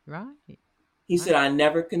 Right. He said, I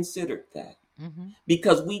never considered that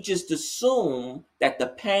because we just assume that the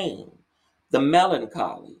pain, the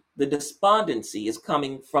melancholy, the despondency is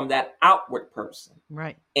coming from that outward person.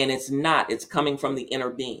 Right. And it's not. It's coming from the inner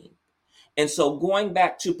being. And so going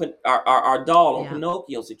back to our doll or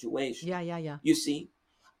Pinocchio situation. Yeah. You see,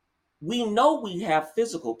 we know we have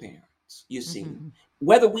physical parents, you see,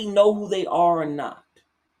 whether we know who they are or not.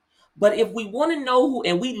 But if we want to know who,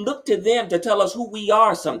 and we look to them to tell us who we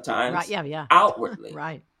are sometimes outwardly.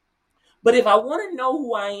 Right. But if I want to know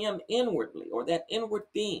who I am inwardly or that inward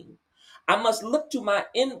being, I must look to my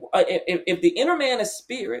if the inner man is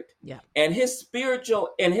spirit, and his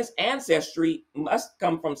spiritual and his ancestry must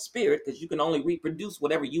come from spirit, because you can only reproduce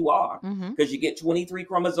whatever you are, because you get 23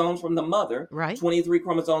 chromosomes from the mother, 23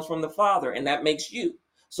 chromosomes from the father, and that makes you.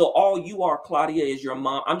 So all you are, Claudia, is your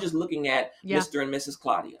mom. I'm just looking at Mr. and Mrs.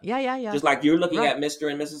 Claudia. Yeah. Just like you're looking at Mr.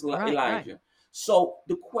 and Mrs. Elijah. Right. So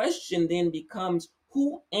the question then becomes,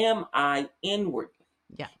 who am I inwardly?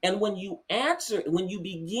 Yeah. And when you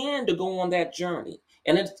begin to go on that journey,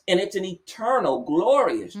 and it's an eternal,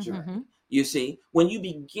 glorious journey, you see, when you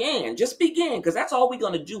begin, because that's all we're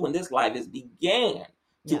going to do in this life is begin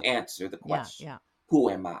to answer the question, who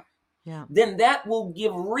am I? Yeah. Then that will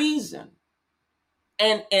give reason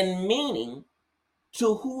and meaning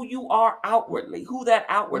to who you are outwardly, who that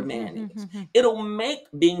outward man is. It'll make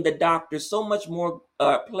being the doctor so much more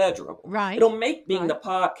pleasurable. Right. It'll make being the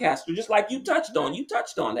podcaster, just like you touched on. You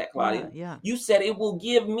touched on that, Claudia. Yeah. You said it will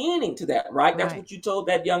give meaning to that, right? That's what you told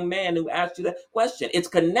that young man who asked you that question. It's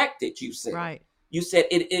connected, you said. Right. You said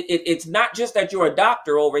it's not just that you're a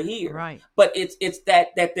doctor over here, right? But it's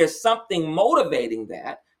that there's something motivating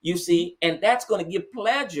that, you see, and that's going to give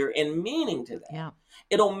pleasure and meaning to that. Yeah.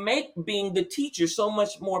 It'll make being the teacher so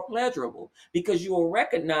much more pleasurable because you will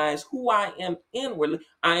recognize who I am inwardly.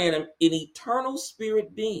 I am an eternal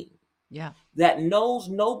spirit being that knows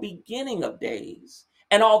no beginning of days.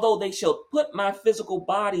 And although they shall put my physical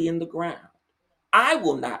body in the ground, I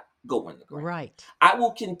will not go in the ground. Right. I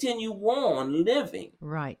will continue on living.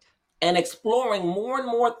 Right. And exploring more and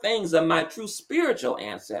more things of my true spiritual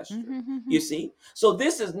ancestry. You see? So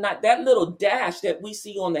this is not that little dash that we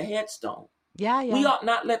see on the headstone. Yeah. We ought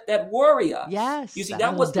not let that worry us. Yes. You see,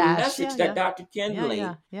 that was the message that Dr. Kindley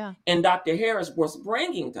and Dr. Harris was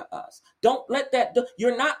bringing to us. Don't let that,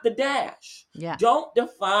 you're not the dash. Yeah. Don't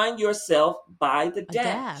define yourself by the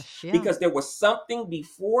dash. Because there was something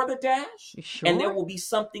before the dash. And there will be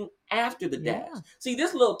something after the dash. See,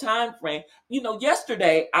 this little time frame,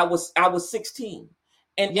 yesterday I was 16.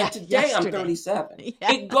 And today I'm 37.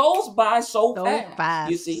 It goes by so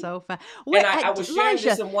fast. You see? So fast. Wait, and I was sharing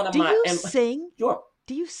this in one of my... Do you sing? Sure.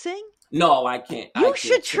 Do you sing? No, I can't. You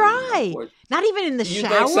should try. Not even in the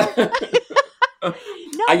shower. No.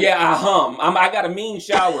 I hum. I got a mean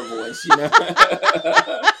shower voice,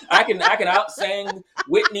 I can out-sing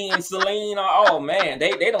Whitney and Celine. Oh man,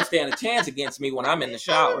 they don't stand a chance against me when I'm in the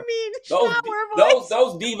shower.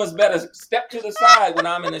 Those divas better step to the side when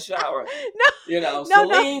I'm in the shower.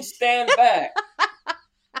 Celine, stand back.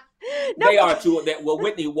 They are too.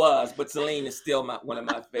 Whitney was, but Celine is still one of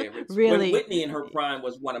my favorites. Really, when Whitney in her prime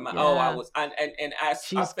was one of my. I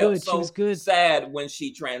felt good. so sad when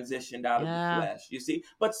she transitioned out of the flesh. You see,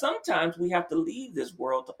 but sometimes we have to leave this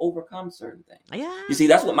world to overcome certain things. Yeah, you see,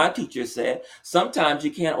 that's what my teacher said. Sometimes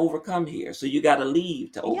you can't overcome here, so you got to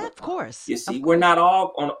leave to overcome. Yeah, of course. You see, we're not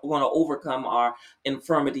all going to overcome our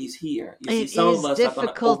infirmities here. You see, some of us are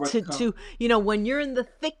going to overcome. to when you're in the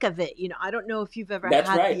thick of it. I don't know if you've ever had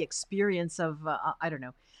the experience of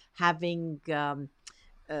having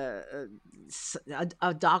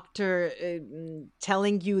a doctor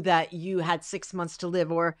telling you that you had 6 months to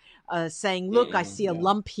live, or saying, look, I see a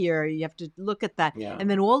lump here, you have to look at that, and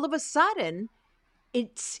then all of a sudden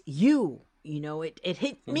it's you, it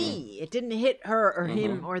hit me, it didn't hit her or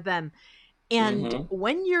him or them, and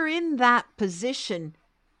when you're in that position,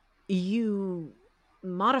 you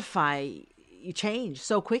modify, you change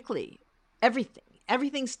so quickly.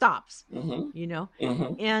 Everything stops,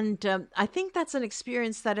 and I think that's an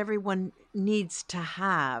experience that everyone needs to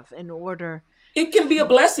have in order. It can be a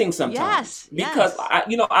blessing sometimes. Yes, because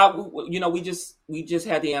we just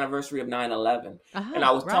had the anniversary of 9/11, and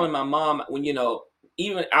I was telling my mom when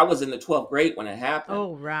even I was in the 12th grade when it happened.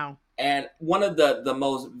 Oh wow! And one of the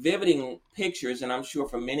most vivid pictures, and I'm sure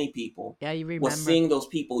for many people, you remember, was seeing those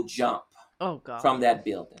people jump. Oh God! From that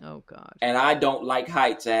building. Oh God! And I don't like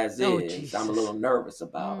heights as is. Jesus. I'm a little nervous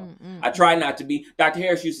about them. I try not to be. Dr.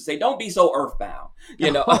 Harris used to say, "Don't be so earthbound,"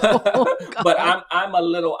 But I'm a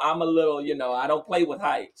little. I don't play with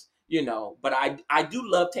heights, But I do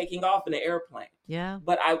love taking off in the airplane. Yeah.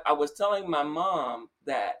 But I was telling my mom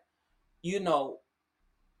that,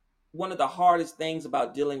 one of the hardest things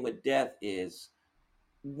about dealing with death is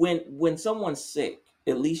when someone's sick,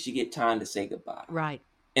 at least you get time to say goodbye. Right.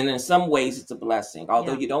 And in some ways, it's a blessing,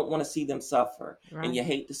 although you don't want to see them suffer, and you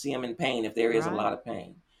hate to see them in pain if there is a lot of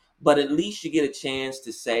pain. But at least you get a chance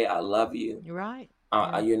to say, I love you. Right.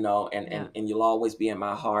 And you'll always be in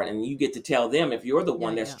my heart. And you get to tell them, if you're the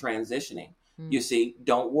one that's transitioning, you see,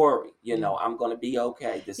 don't worry. I'm going to be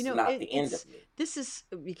okay. This is not the end of me. This is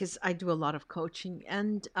because I do a lot of coaching.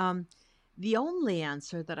 And the only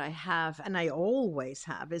answer that I have, and I always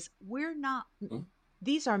have, is we're not,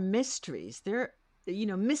 these are mysteries. They're,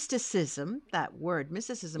 mysticism, that word,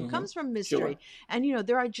 mysticism comes from mystery. And,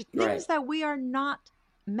 there are things that we are not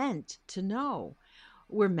meant to know.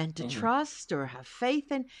 We're meant to trust or have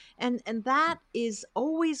faith in. And that is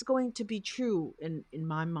always going to be true in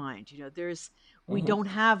my mind. We don't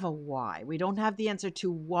have a why. We don't have the answer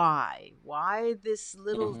to why this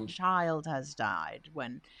little child has died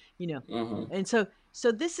when, and so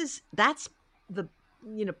that's the,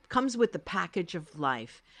 comes with the package of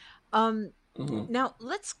life. Now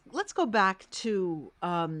let's go back to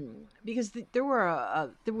because there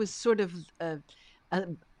was sort of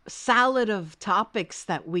salad of topics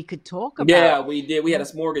that we could talk about. Yeah, we did. We had a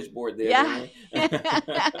smorgasbord there, yeah. didn't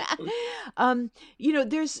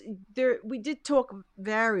We? We did talk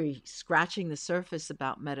very scratching the surface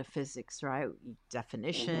about metaphysics, right?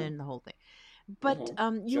 Definition, the whole thing. But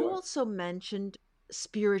you Sure. also mentioned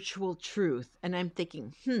spiritual truth, and I'm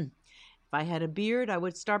thinking, if I had a beard, I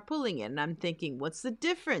would start pulling it. And I'm thinking, what's the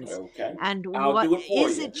difference? Okay. And I'll what do it for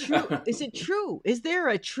is you. it true? Is it true? Is there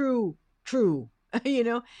a true?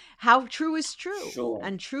 How true is true? Sure.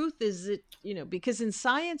 And truth is it, because in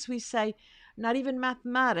science we say not even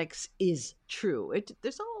mathematics is true.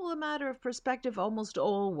 There's all a matter of perspective almost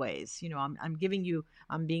always. I'm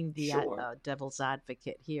being the Sure. devil's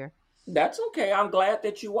advocate here. That's okay. I'm glad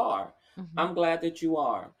that you are. Mm-hmm. I'm glad that you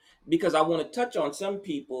are. Because I want to touch on some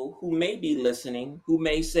people who may be listening, who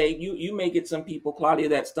may say, you may get some people, Claudia,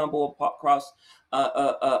 that stumble across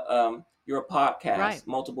your podcast, Right.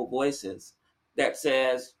 Multiple Voices, that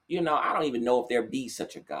says, I don't even know if there be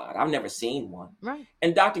such a God. I've never seen one. Right.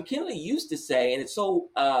 And Dr. Kinley used to say, and it's so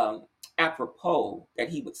apropos that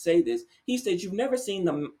he would say this, he said, you've never seen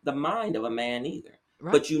the mind of a man either.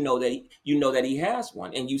 Right. But you know that he has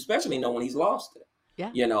one, and you especially know when he's lost it.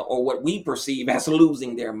 Yeah. Or what we perceive as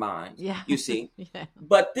losing their mind. Yeah. You see. Yeah.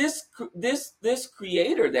 But this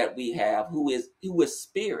creator that we have, who is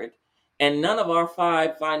spirit, and none of our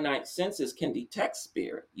five finite senses can detect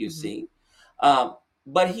spirit. You see.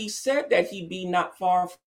 But he said that he be not far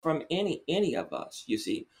from any of us. You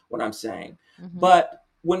see what I'm saying? But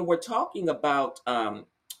when we're talking about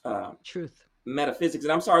truth, metaphysics,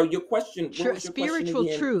 and I'm sorry, your question. What was your spiritual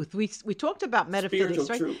question truth. We talked about metaphysics,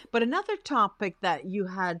 right? Truth. But another topic that you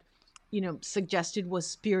had, suggested was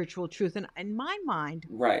spiritual truth, and in my mind,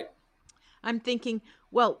 right, I'm thinking,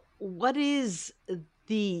 well, what is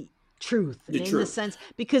the truth the sense?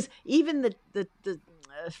 Because even the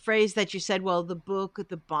phrase that you said, well,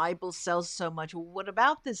 the Bible sells so much. What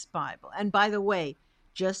about this Bible? And by the way,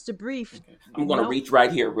 just a brief. Okay. I'm going to reach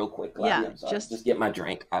right here real quick, Claudia. Yeah, I'm sorry. Just get my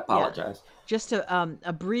drink. I apologize. Yeah, just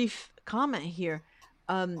a brief comment here.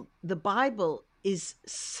 The Bible is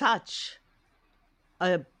such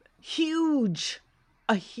a huge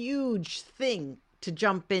thing to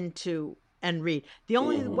jump into and read. The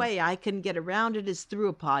only way I can get around it is through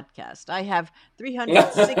a podcast. I have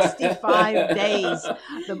 365 days,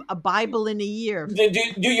 a Bible in a year.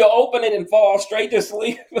 Do you open it and fall straight to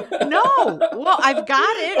sleep? No. Well, I've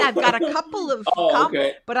got it. I've got a couple of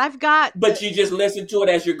okay. But I've got But you just listen to it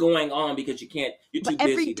as you're going on because you're too busy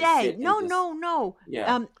every day. No.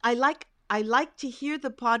 Yeah. I like to hear the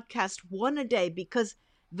podcast one a day because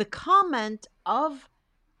the comment of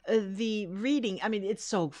the reading, I mean, it's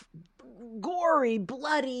so gory,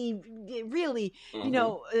 bloody, really,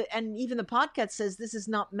 and even the podcast says this is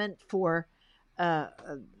not meant for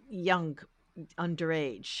young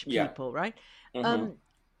underage people, right?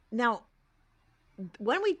 Now,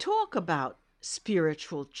 when we talk about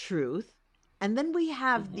spiritual truth, and then we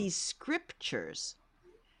have these scriptures,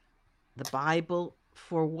 the Bible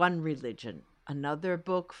for one religion, another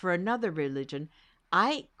book for another religion,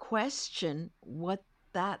 I question what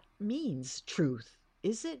that means. Truth.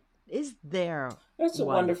 Is there? That's a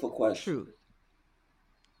wonderful question. Truth.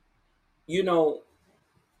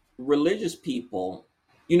 Religious people,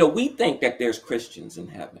 we think that there's Christians in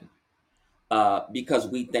heaven because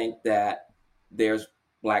we think that there's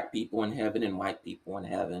black people in heaven and white people in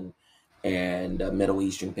heaven and Middle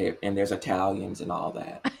Eastern people, and there's Italians and all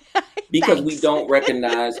that. Because we don't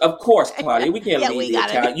recognize, of course, Claudia, we can't leave the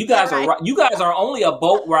Italian. You guys are only a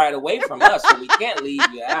boat ride away from us, so we can't leave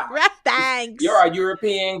you out. Thanks. You're our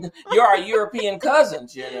European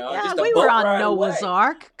cousins, Yeah, just we were on Noah's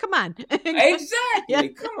Ark. Come on. Exactly. Yeah.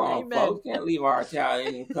 Come on, Amen. folks. Can't leave our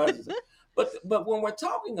Italian cousins. But when we're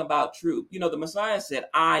talking about truth, the Messiah said,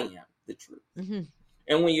 "I am the truth."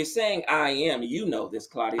 And when you're saying "I am," this,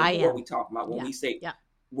 Claudia. I am. What we talk about when we say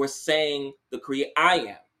we're saying the create. I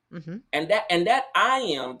am. And that I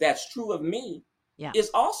am that's true of me is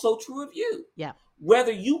also true of you. Yeah.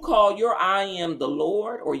 Whether you call your I am the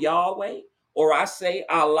Lord or Yahweh, or I say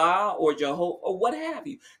Allah or Jehovah or what have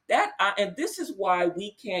you. And this is why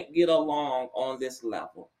we can't get along on this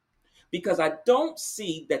level. Because I don't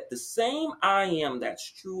see that the same I am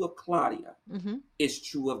that's true of Claudia is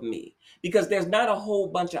true of me. Because there's not a whole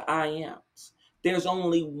bunch of I ams. There's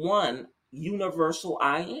only one universal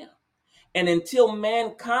I am. And until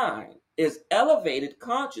mankind is elevated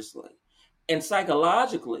consciously and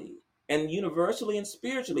psychologically and universally and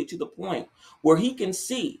spiritually to the point where he can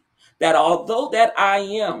see that although that I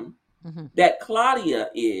am that Claudia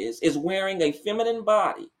is wearing a feminine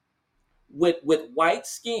body with white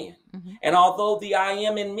skin, and although the I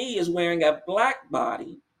am in me is wearing a black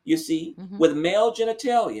body you see, with male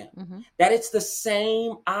genitalia, that it's the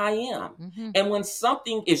same I am. And when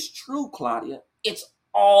something is true, Claudia, it's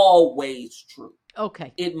always true.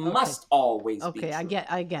 Okay. It must always be true. Okay,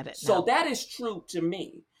 I get it. So that is true to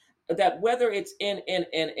me. That whether it's in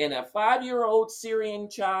a 5-year-old Syrian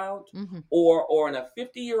child, or in a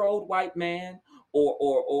 50-year-old white man,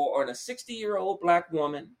 or in a 60-year-old Black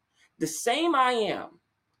woman, the same I am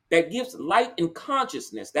that gives light and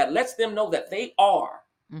consciousness that lets them know that they are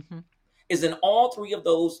is in all three of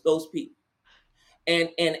those people. And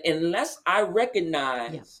unless I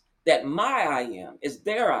recognize that my I am is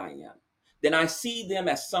their I am, then I see them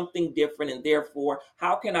as something different, and therefore,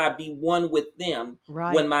 how can I be one with them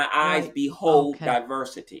when my eyes behold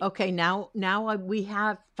diversity? Okay, now we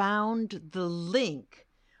have found the link.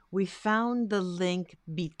 We found the link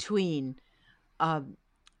between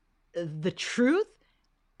the truth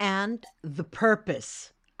and the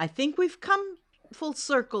purpose. I think we've come full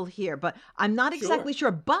circle here, but I'm not exactly sure.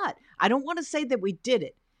 But I don't want to say that we did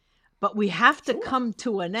it. But we have to come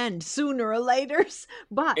to an end sooner or later.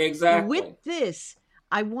 But with this,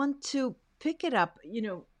 I want to pick it up,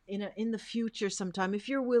 in the future sometime, if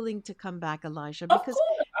you're willing to come back, Elijah. Because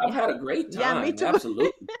I've had a great time. Yeah, me too.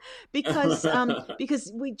 Absolutely.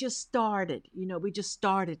 because we just started,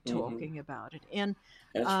 talking about it. And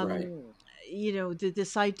that's right.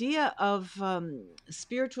 This idea of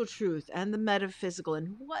spiritual truth and the metaphysical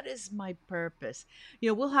and what is my purpose.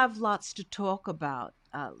 We'll have lots to talk about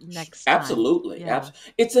next time. Absolutely. Yeah.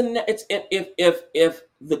 If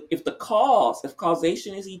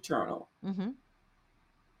causation is eternal,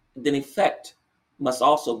 then effect must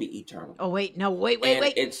also be eternal. Oh, wait.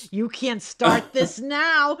 You can't start this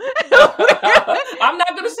now. I'm not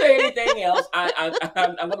going to say anything else. I'm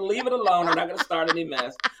going to leave it alone. I'm not going to start any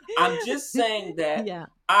mess. I'm just saying that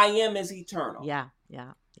I am is eternal. Yeah.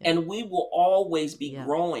 And we will always be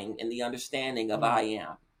growing in the understanding of I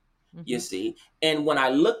am. You see? And when I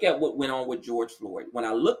look at what went on with George Floyd, when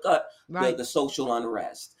I look at the social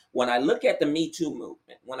unrest, when I look at the Me Too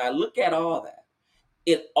movement, when I look at all that,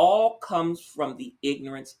 it all comes from the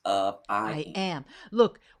ignorance of I am.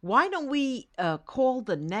 Look, why don't we call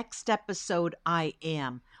the next episode I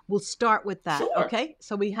Am? We'll start with that, okay?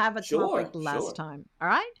 So we have a topic last time, all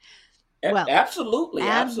right? Well, absolutely.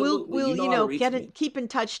 And we'll keep in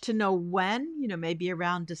touch to know when, maybe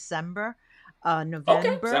around December,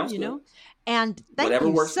 November, good. And thank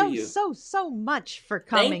you so much for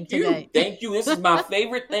coming today. Thank you. This is my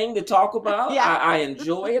favorite thing to talk about. I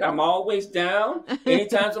enjoy it. I'm always down.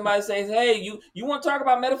 Anytime somebody says, hey, you want to talk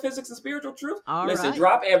about metaphysics and spiritual truth? Listen,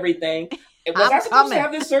 drop everything. Was I supposed to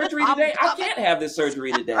have this surgery today? I can't have this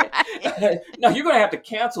surgery today. No, you're going to have to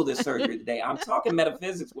cancel this surgery today. I'm talking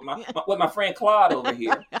metaphysics with my friend Claude over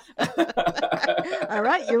here. All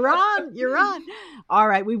right, you're on. All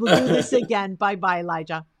right, we will do this again. Bye-bye,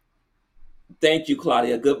 Elijah. Thank you,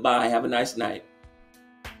 Claudia. Goodbye. Have a nice night.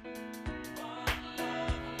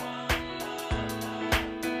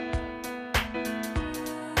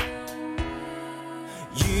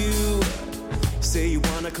 You say you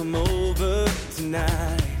want to come over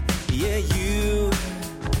tonight. Yeah, you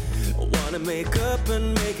want to make up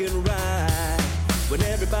and make it right. When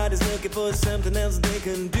everybody's looking for something else they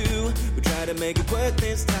can do, we try to make it work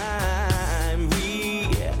this time. We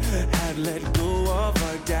have let go of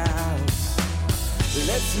our doubts.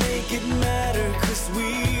 Let's make it matter, 'cause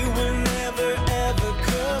we will never ever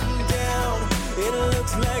come down. It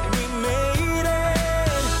looks like we made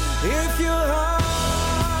it. If your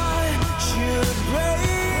heart should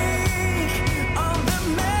break on the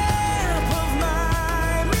map of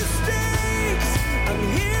my mistakes, I'm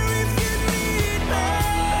here if you need me.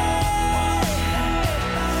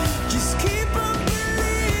 Just keep on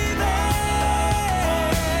believing.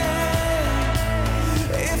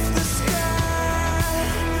 If the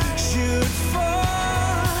should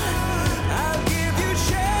fall, I'll give you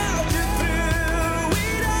shelter through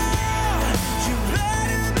it all. You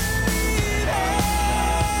better believe it.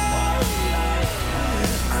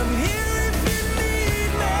 I'm here if you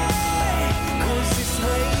need me, 'cause it's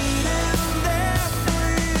waiting there for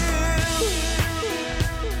you.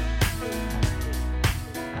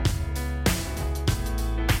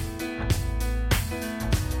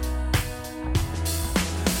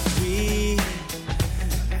 We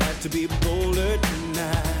to be bolder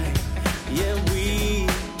tonight. Yeah, we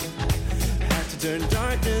have to turn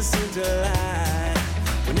darkness into light.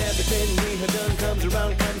 When everything we have done comes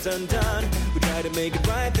around, comes undone, we try to make it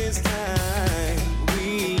right this time.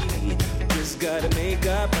 We just gotta make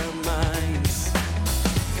up our minds.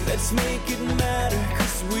 Let's make it matter,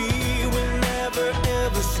 'cause we will never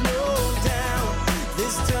ever slow down.